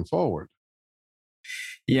behavior going forward.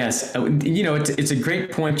 Yes. It's a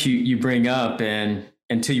great point you bring up, and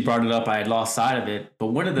until you brought it up, I had lost sight of it. But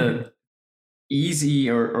one of the easy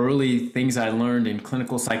or early things I learned in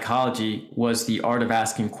clinical psychology was the art of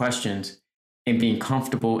asking questions and being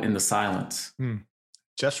comfortable in the silence.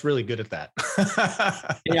 Jeff's really good at that.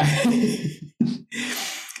 Yeah.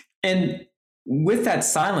 And with that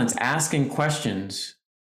silence, asking questions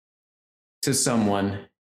to someone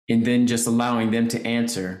and then just allowing them to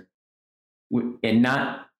answer, and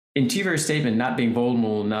not, in to your statement, not being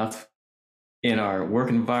vulnerable enough in our work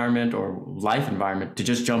environment or life environment to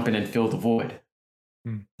just jump in and fill the void.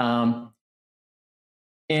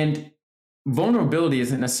 And vulnerability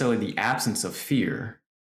isn't necessarily the absence of fear,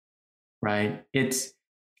 right? It's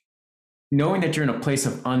knowing that you're in a place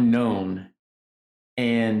of unknown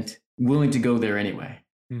and willing to go there anyway.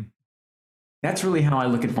 That's really how I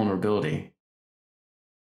look at vulnerability.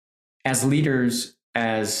 As leaders,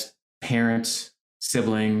 as parents,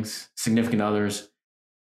 siblings, significant others,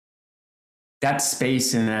 that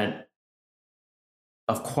space and that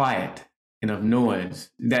of quiet and of noise,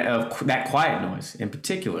 that quiet noise in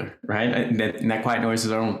particular, right? And that quiet noise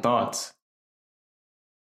is our own thoughts,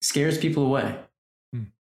 scares people away.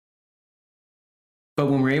 But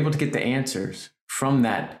when we're able to get the answers from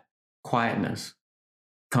that quietness,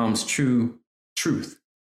 comes true truth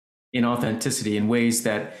in authenticity in ways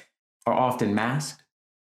that are often masked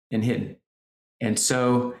and hidden. And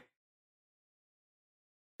so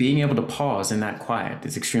being able to pause in that quiet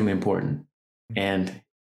is extremely important. And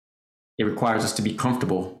it requires us to be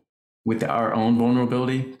comfortable with our own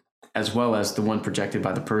vulnerability as well as the one projected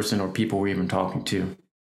by the person or people we're even talking to.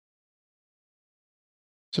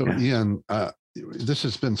 So Ian, this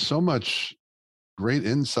has been so much great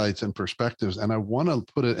insights and perspectives, and I want to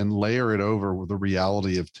put it and layer it over with the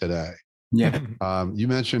reality of today. Yeah. You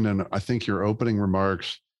mentioned in, I think, your opening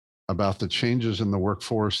remarks about the changes in the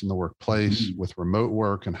workforce and the workplace with remote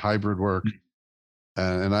work and hybrid work.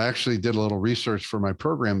 And I actually did a little research for my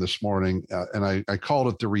program this morning, and I called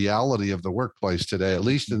it the reality of the workplace today, at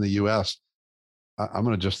least in the US. I'm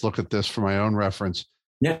going to just look at this for my own reference.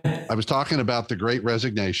 Yeah. I was talking about the Great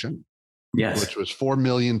Resignation, Yes. which was 4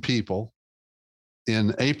 million people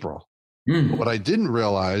in April. What I didn't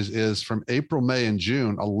realize is from April, May, and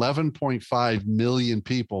June, 11.5 million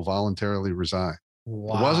people voluntarily resigned.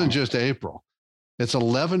 Wow. It wasn't just April. It's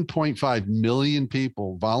 11.5 million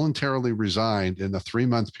people voluntarily resigned in the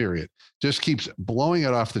 3-month period. Just keeps blowing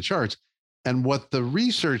it off the charts. And what the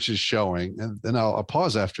research is showing, and then I'll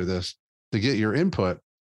pause after this to get your input,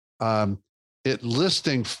 it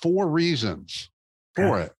listing 4 reasons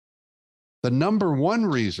for it. The number one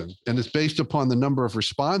reason, and it's based upon the number of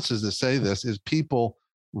responses that say this, is people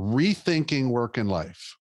rethinking work and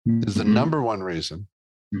life is the number one reason.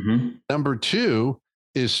 Mm-hmm. Number 2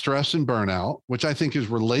 is stress and burnout, which I think is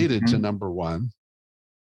related to number 1.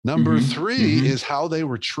 Number 3 is how they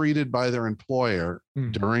were treated by their employer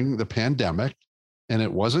during the pandemic, and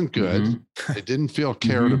it wasn't good. They didn't feel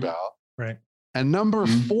cared about. Right. And number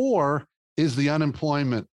 4 is the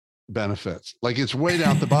unemployment benefits. Like, it's way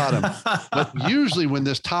down at the bottom. But usually when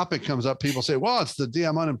this topic comes up, people say, well, it's the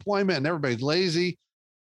damn unemployment and everybody's lazy.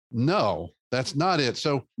 No, that's not it.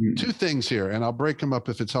 So 2 things here, and I'll break them up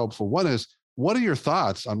if it's helpful. One is, what are your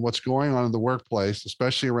thoughts on what's going on in the workplace,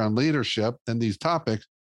 especially around leadership and these topics?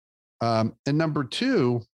 And number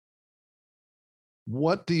 2,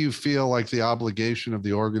 what do you feel like the obligation of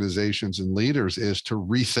the organizations and leaders is to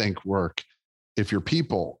rethink work if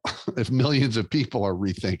millions of people are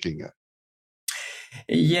rethinking it?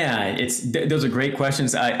 Yeah, those are great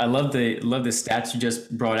questions. I love the stats you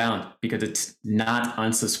just brought out, because it's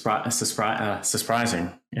not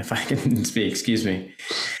surprising, if I can speak, excuse me.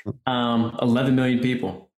 11 million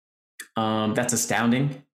people. That's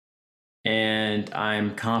astounding. And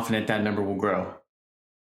I'm confident that number will grow.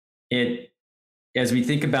 As we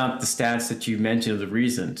think about the stats that you mentioned, the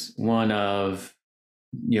reasons, one of,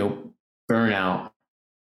 burnout,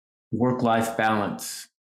 work-life balance,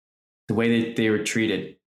 the way that they were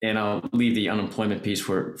treated, and I'll leave the unemployment piece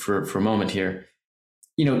for a moment here.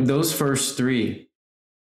 Those first 3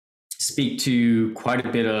 speak to quite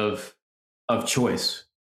a bit of choice.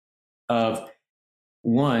 Of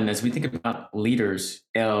one, as we think about leaders,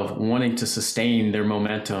 of wanting to sustain their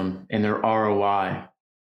momentum and their ROI,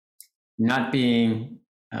 not being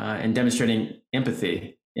and demonstrating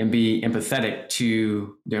empathy and be empathetic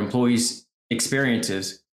to their employees'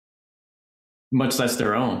 experiences, much less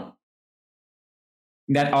their own.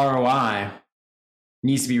 That ROI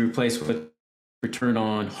needs to be replaced with return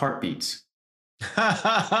on heartbeats. ROH.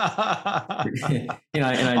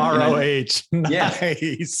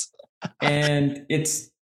 Nice. And it's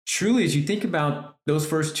truly, as you think about those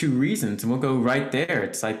first 2 reasons, and we'll go right there.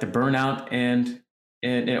 It's like the burnout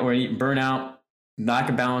or burnout, lack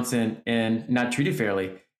of balance, and not treated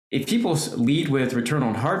fairly. If people lead with return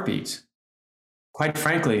on heartbeats, quite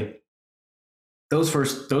frankly, those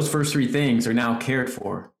first 3 things are now cared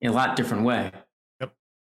for in a lot different way. Yep.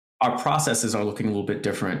 Our processes are looking a little bit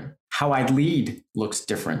different. How I lead looks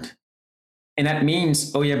different. And that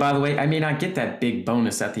means, oh yeah, by the way, I may not get that big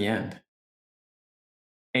bonus at the end.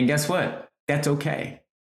 And guess what? That's okay.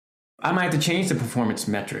 I might have to change the performance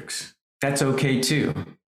metrics. That's okay too.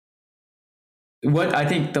 What I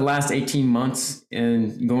think the last 18 months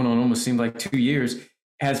and going on almost seemed like 2 years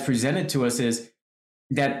has presented to us is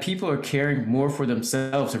that people are caring more for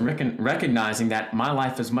themselves and recognizing that my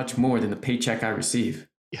life is much more than the paycheck I receive.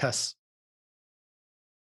 Yes.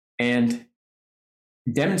 And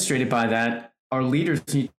demonstrated by that, our leaders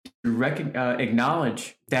need to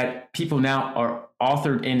acknowledge that people now are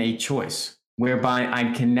authored in a choice whereby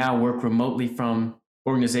I can now work remotely from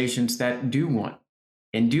organizations that do want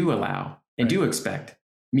and do allow and do expect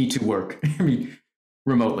me to work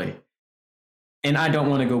remotely. And I don't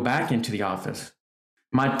want to go back into the office.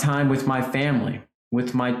 My time with my family,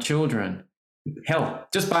 with my children, hell,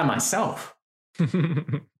 just by myself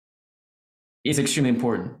is extremely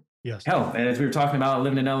important. Yes. Hell, and as we were talking about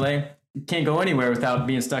living in LA, you can't go anywhere without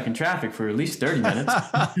being stuck in traffic for at least 30 minutes,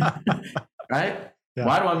 right? Yeah.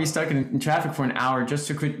 Why do I want to be stuck in traffic for an hour just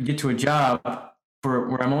to get to a job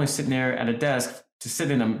where I'm only sitting there at a desk to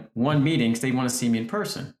sit in one meeting because they want to see me in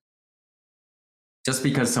person? Just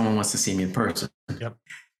because someone wants to see me in person. Yep.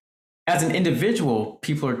 As an individual,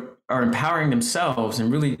 people are empowering themselves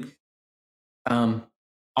and really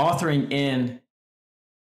authoring in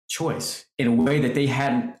choice in a way that they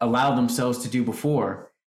hadn't allowed themselves to do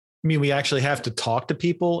before. I mean, we actually have to talk to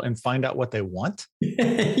people and find out what they want?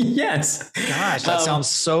 Yes. Gosh, that sounds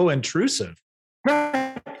so intrusive.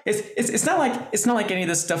 Right. It's not like any of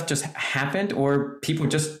this stuff just happened or people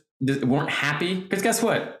just weren't happy. Because guess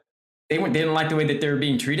what? They didn't like the way that they were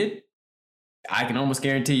being treated. I can almost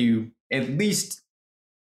guarantee you at least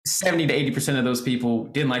 70 to 80% of those people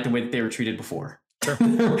didn't like the way that they were treated before. Sure.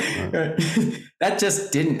 That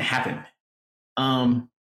just didn't happen.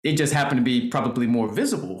 It just happened to be probably more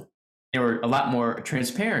visible or a lot more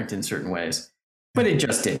transparent in certain ways, but it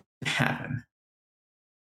just didn't happen.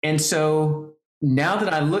 And so now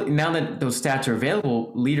that those stats are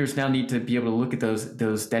available, leaders now need to be able to look at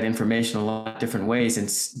that information a lot of different ways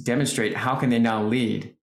and demonstrate how can they now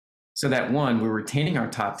lead so that one, we're retaining our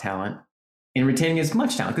top talent and retaining as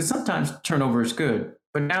much talent, because sometimes turnover is good,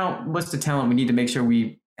 but now what's the talent we need to make sure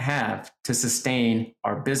we have to sustain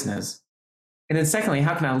our business? And then secondly,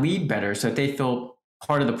 how can I lead better so that they feel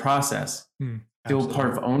part of the process, feel part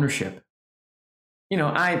of ownership?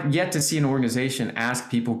 I've yet to see an organization ask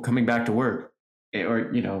people coming back to work,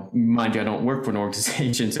 or, mind you, I don't work for an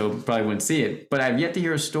organization, so probably wouldn't see it, but I've yet to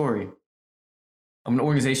hear a story of an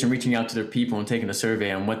organization reaching out to their people and taking a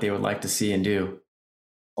survey on what they would like to see and do,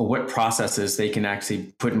 or what processes they can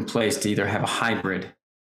actually put in place to either have a hybrid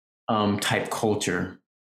type culture.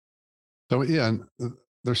 So, Ian,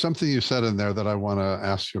 there's something you said in there that I want to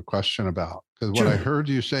ask you a question about, because Sure. what I heard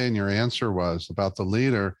you say in your answer was about the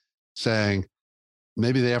leader saying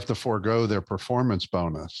maybe they have to forego their performance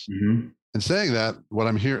bonus. Mm-hmm. And saying that, what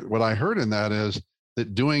I heard in that is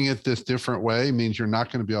that doing it this different way means you're not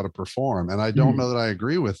going to be able to perform. And I don't know that I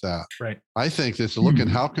agree with that. Right. I think it's looking,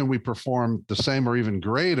 how can we perform the same or even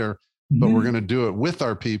greater, but we're going to do it with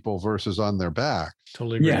our people versus on their back.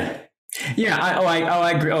 Totally agree. Yeah.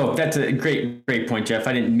 I agree. Oh, that's a great point, Jeff.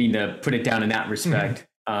 I didn't mean to put it down in that respect,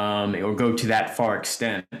 or go to that far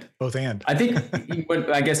extent. Both and. I think,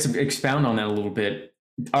 I guess to expound on that a little bit,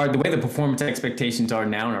 the way the performance expectations are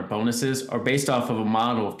now and our bonuses are based off of a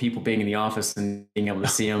model of people being in the office and being able to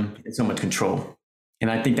see them in so much control.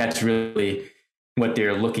 And I think that's really what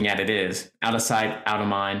they're looking at. It is out of sight, out of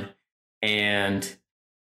mind. And,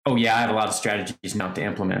 I have a lot of strategies now to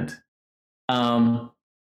implement.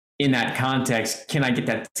 In that context, can I get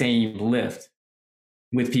that same lift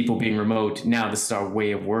with people being remote? Now this is our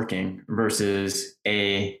way of working versus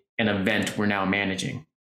an event we're now managing.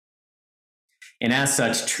 And as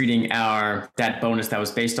such, treating that bonus that was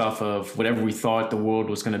based off of whatever we thought the world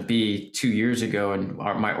was going to be 2 years ago, and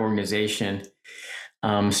my organization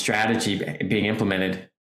strategy being implemented,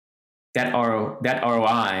 that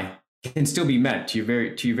ROI can still be met to your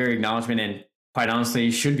very acknowledgement, and quite honestly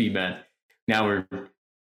should be met. Now we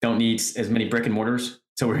don't need as many brick and mortars,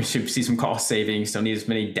 so we should see some cost savings. Don't need as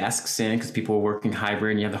many desks in because people are working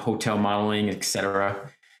hybrid, and you have the hotel modeling, etc.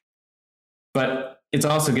 But it's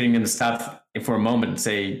also getting them to stop for a moment and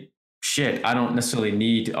say, shit, I don't necessarily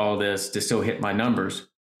need all this to still hit my numbers.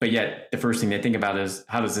 But yet the first thing they think about is,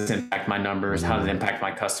 how does this impact my numbers? How does it impact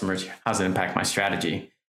my customers? How does it impact my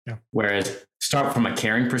strategy? Yeah. Whereas start from a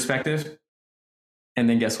caring perspective, and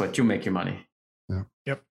then guess what? You'll make your money. Yeah.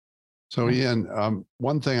 Yep. So Ian,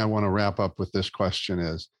 one thing I want to wrap up with this question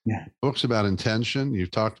is, books about intention.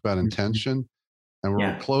 You've talked about intention, and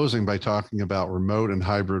we're closing by talking about remote and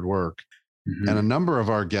hybrid work. And a number of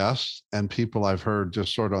our guests and people I've heard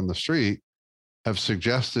just sort of on the street have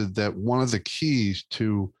suggested that one of the keys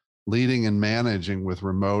to leading and managing with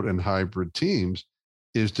remote and hybrid teams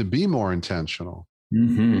is to be more intentional.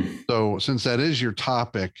 So since that is your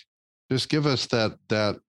topic, just give us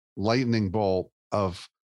that lightning bolt of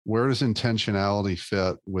where does intentionality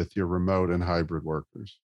fit with your remote and hybrid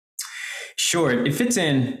workers? Sure. It fits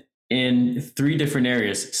in 3 different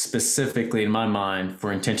areas, specifically in my mind,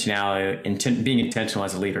 for intentionality, being intentional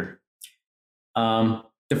as a leader.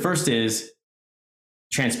 The first is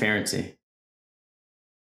transparency.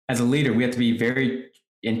 As a leader, we have to be very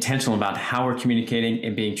intentional about how we're communicating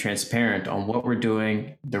and being transparent on what we're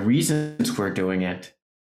doing, the reasons we're doing it,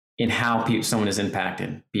 and how someone is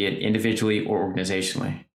impacted, be it individually or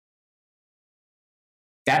organizationally.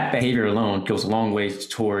 That behavior alone goes a long way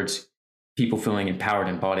towards people feeling empowered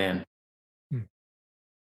and bought in.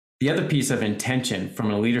 The other piece of intention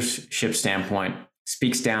from a leadership standpoint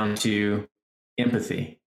speaks down to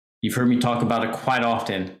empathy. You've heard me talk about it quite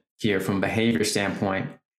often here from a behavior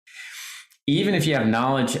standpoint. Even if you have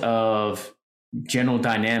knowledge of general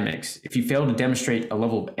dynamics, if you fail to demonstrate a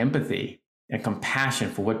level of empathy and compassion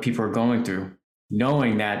for what people are going through,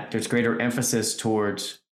 knowing that there's greater emphasis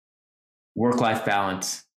towards work-life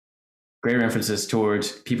balance, greater emphasis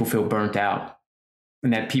towards people feel burnt out,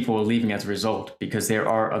 and that people are leaving as a result because there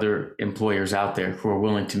are other employers out there who are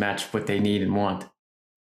willing to match what they need and want.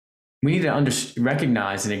 We need to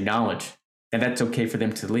recognize and acknowledge that that's okay for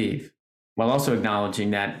them to leave, while also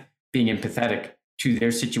acknowledging that being empathetic to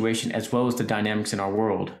their situation as well as the dynamics in our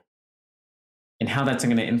world and how that's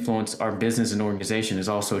going to influence our business and organization is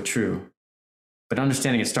also true. But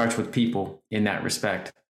understanding it starts with people in that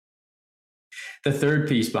respect. The third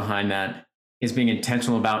piece behind that is being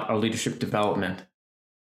intentional about our leadership development.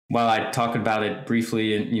 While I talked about it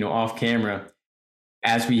briefly and off camera,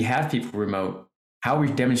 as we have people remote, how are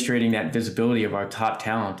we demonstrating that visibility of our top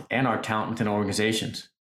talent and our talent within organizations?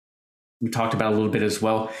 We talked about a little bit as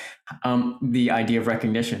well, the idea of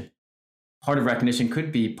recognition. Part of recognition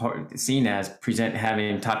could be seen as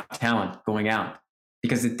having top talent going out,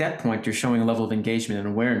 because at that point, you're showing a level of engagement and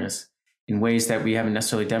awareness in ways that we haven't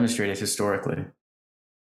necessarily demonstrated historically.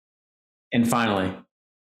 And finally,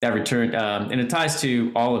 that return, and it ties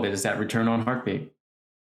to all of it, is that return on heartbeat.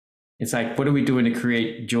 It's like, what are we doing to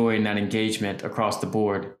create joy in that engagement across the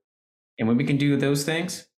board? And when we can do those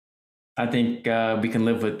things, I think we can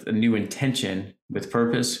live with a new intention, with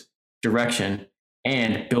purpose, direction,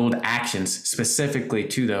 and build actions specifically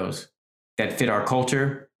to those that fit our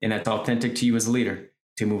culture and that's authentic to you as a leader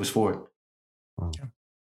to move us forward. Wow.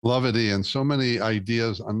 Love it, Ian. So many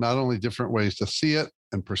ideas on not only different ways to see it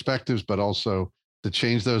and perspectives, but also to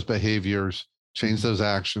change those behaviors, change those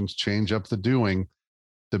actions, change up the doing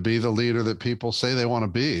to be the leader that people say they want to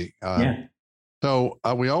be. So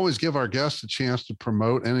we always give our guests a chance to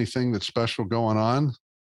promote anything that's special going on.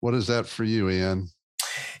 What is that for you, Ian?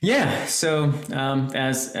 Yeah. So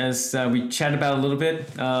as we chatted about a little bit,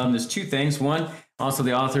 there's two things. One, also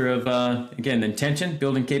the author of, again, Intention,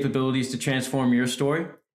 Building Capabilities to Transform Your Story.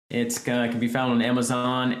 It's can be found on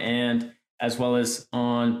Amazon and as well as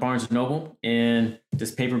on Barnes & Noble in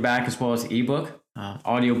this paperback as well as ebook.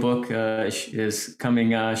 Audiobook is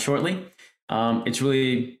coming shortly. It's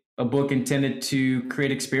really a book intended to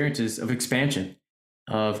create experiences of expansion,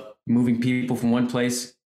 of moving people from one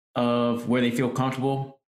place of where they feel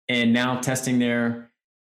comfortable and now testing their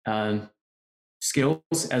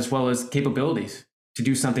skills as well as capabilities to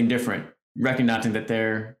do something different, recognizing that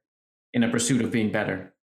they're in a pursuit of being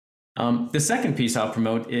better. The second piece I'll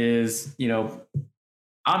promote is,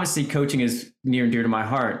 obviously coaching is near and dear to my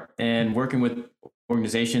heart, and working with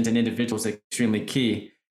organizations and individuals is extremely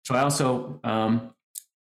key. So I also,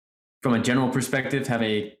 from a general perspective, have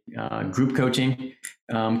a group coaching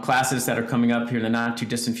classes that are coming up here in the not too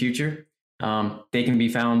distant future. They can be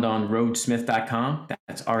found on rhodesmith.com.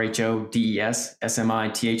 That's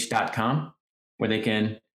RHODESSMITH.com, where they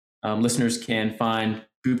can, listeners can find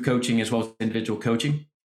group coaching as well as individual coaching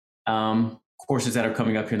courses that are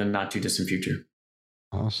coming up here in the not too distant future.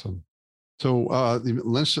 Awesome. So you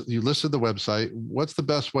listed the website. What's the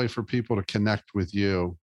best way for people to connect with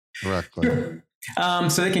you directly? Sure.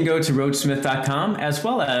 So they can go to rhodesmith.com as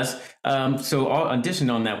well as, in addition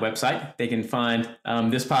on that website, they can find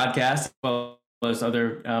this podcast as well as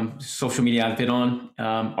other social media I've been on,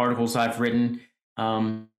 articles I've written,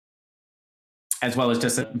 as well as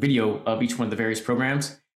just a video of each one of the various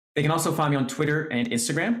programs. They can also find me on Twitter and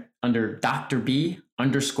Instagram under Dr.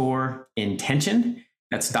 B_intention.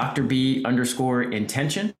 That's Dr.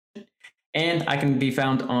 B_intention. And I can be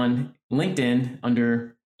found on LinkedIn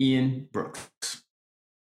under Ian Brooks.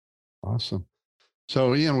 Awesome.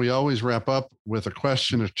 So Ian, we always wrap up with a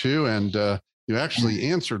question or two, and you actually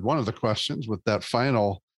answered one of the questions with that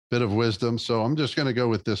final bit of wisdom. So I'm just going to go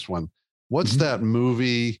with this one. What's that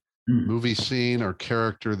movie scene or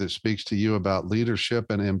character that speaks to you about leadership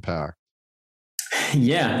and impact?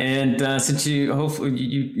 Yeah. And since you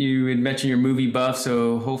had mentioned your movie buff,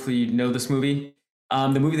 so hopefully you know this movie.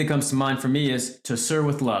 The movie that comes to mind for me is To Sir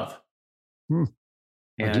with Love.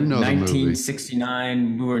 I do know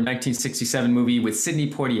 1969 or 1967 movie with Sidney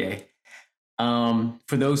Poitier.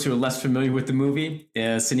 For those who are less familiar with the movie,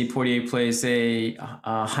 Sidney Poitier plays a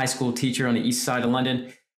high school teacher on the east side of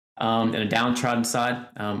London, in a downtrodden side.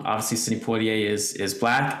 Obviously, Sidney Poitier is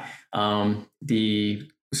Black. The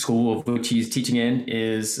school of which he's teaching in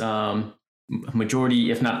is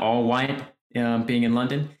majority, if not all white, being in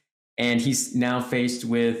London. And he's now faced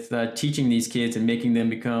with teaching these kids and making them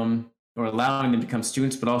become, or allowing them to become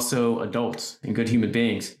students, but also adults and good human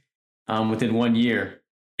beings within 1 year.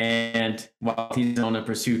 And while he's on a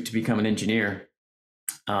pursuit to become an engineer.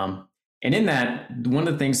 And in that, one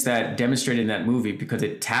of the things that demonstrated in that movie, because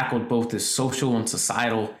it tackled both the social and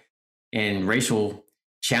societal and racial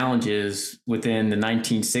challenges within the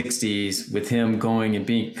 1960s with him going and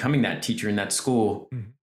becoming that teacher in that school,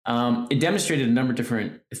 it demonstrated a number of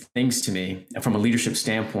different things to me from a leadership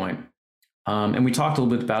standpoint. And we talked a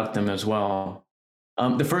little bit about them as well.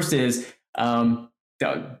 The first is being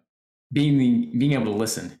able to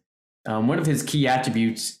listen. One of his key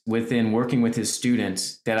attributes within working with his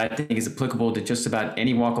students that I think is applicable to just about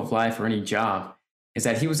any walk of life or any job is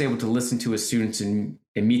that he was able to listen to his students and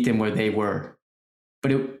meet them where they were.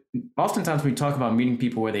 But oftentimes when we talk about meeting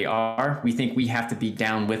people where they are, we think we have to be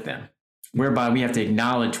down with them, whereby we have to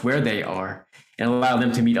acknowledge where they are and allow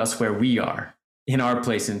them to meet us where we are in our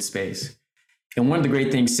place in space. And one of the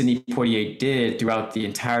great things Sidney Poitier did throughout the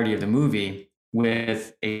entirety of the movie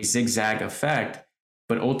with a zigzag effect,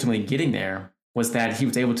 but ultimately getting there, was that he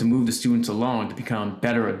was able to move the students along to become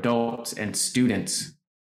better adults and students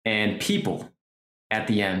and people at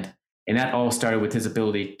the end. And that all started with his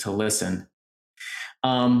ability to listen.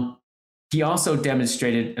 He also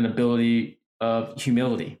demonstrated an ability of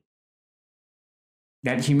humility.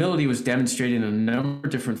 That humility was demonstrated in a number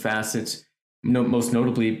of different facets, most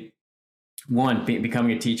notably one,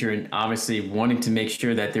 becoming a teacher and obviously wanting to make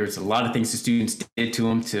sure that there's a lot of things the students did to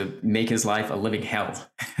him to make his life a living hell.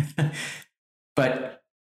 But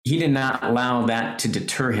he did not allow that to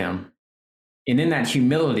deter him. And in that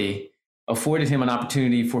humility afforded him an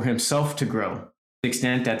opportunity for himself to grow. To the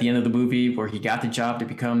extent at the end of the movie where he got the job to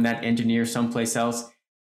become that engineer someplace else,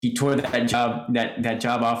 he tore that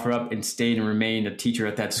job offer up and stayed and remained a teacher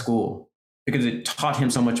at that school because it taught him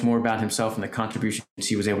so much more about himself and the contributions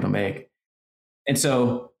he was able to make. And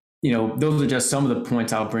so, those are just some of the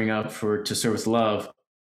points I'll bring up To Serve With Love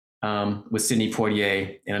with Sidney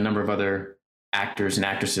Poitier and a number of other actors and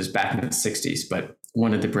actresses back in the 60s, but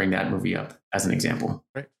wanted to bring that movie up as an example.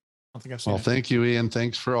 Right. I don't think I've seen it. Thank you, Ian.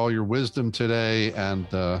 Thanks for all your wisdom today. And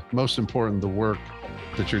most important, the work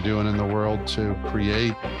that you're doing in the world to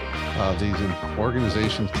create these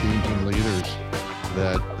organizations, teams, and leaders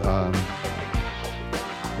that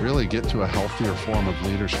really get to a healthier form of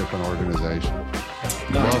leadership and organization.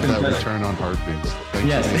 Love that return on heartbeats. Thanks.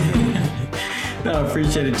 Yes. No, I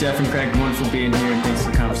appreciate it, Jeff and Craig. Wonderful being here, and thanks for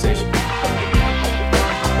the conversation.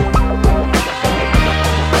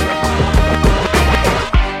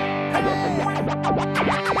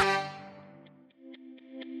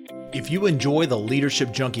 If you enjoy the Leadership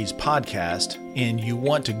Junkies podcast and you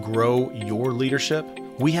want to grow your leadership,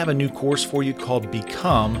 we have a new course for you called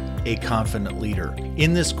Become a Confident Leader.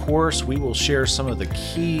 In this course, we will share some of the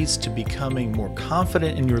keys to becoming more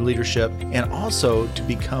confident in your leadership and also to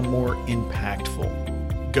become more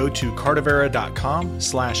impactful. Go to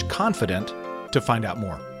cardavera.com/confident to find out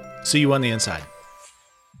more. See you on the inside.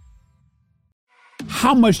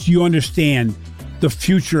 How much do you understand the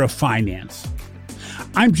future of finance?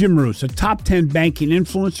 I'm Jim Roos, a top 10 banking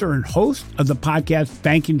influencer and host of the podcast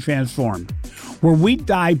Banking Transformed, where we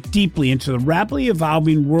dive deeply into the rapidly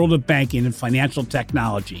evolving world of banking and financial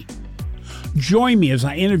technology. Join me as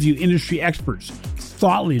I interview industry experts,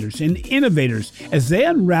 thought leaders, and innovators as they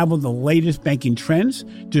unravel the latest banking trends,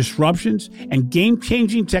 disruptions, and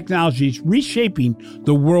game-changing technologies reshaping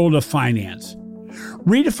the world of finance.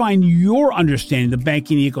 Redefine your understanding of the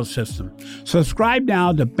banking ecosystem. Subscribe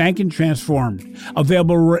now to Banking Transformed,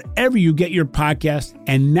 available wherever you get your podcast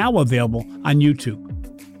and now available on YouTube.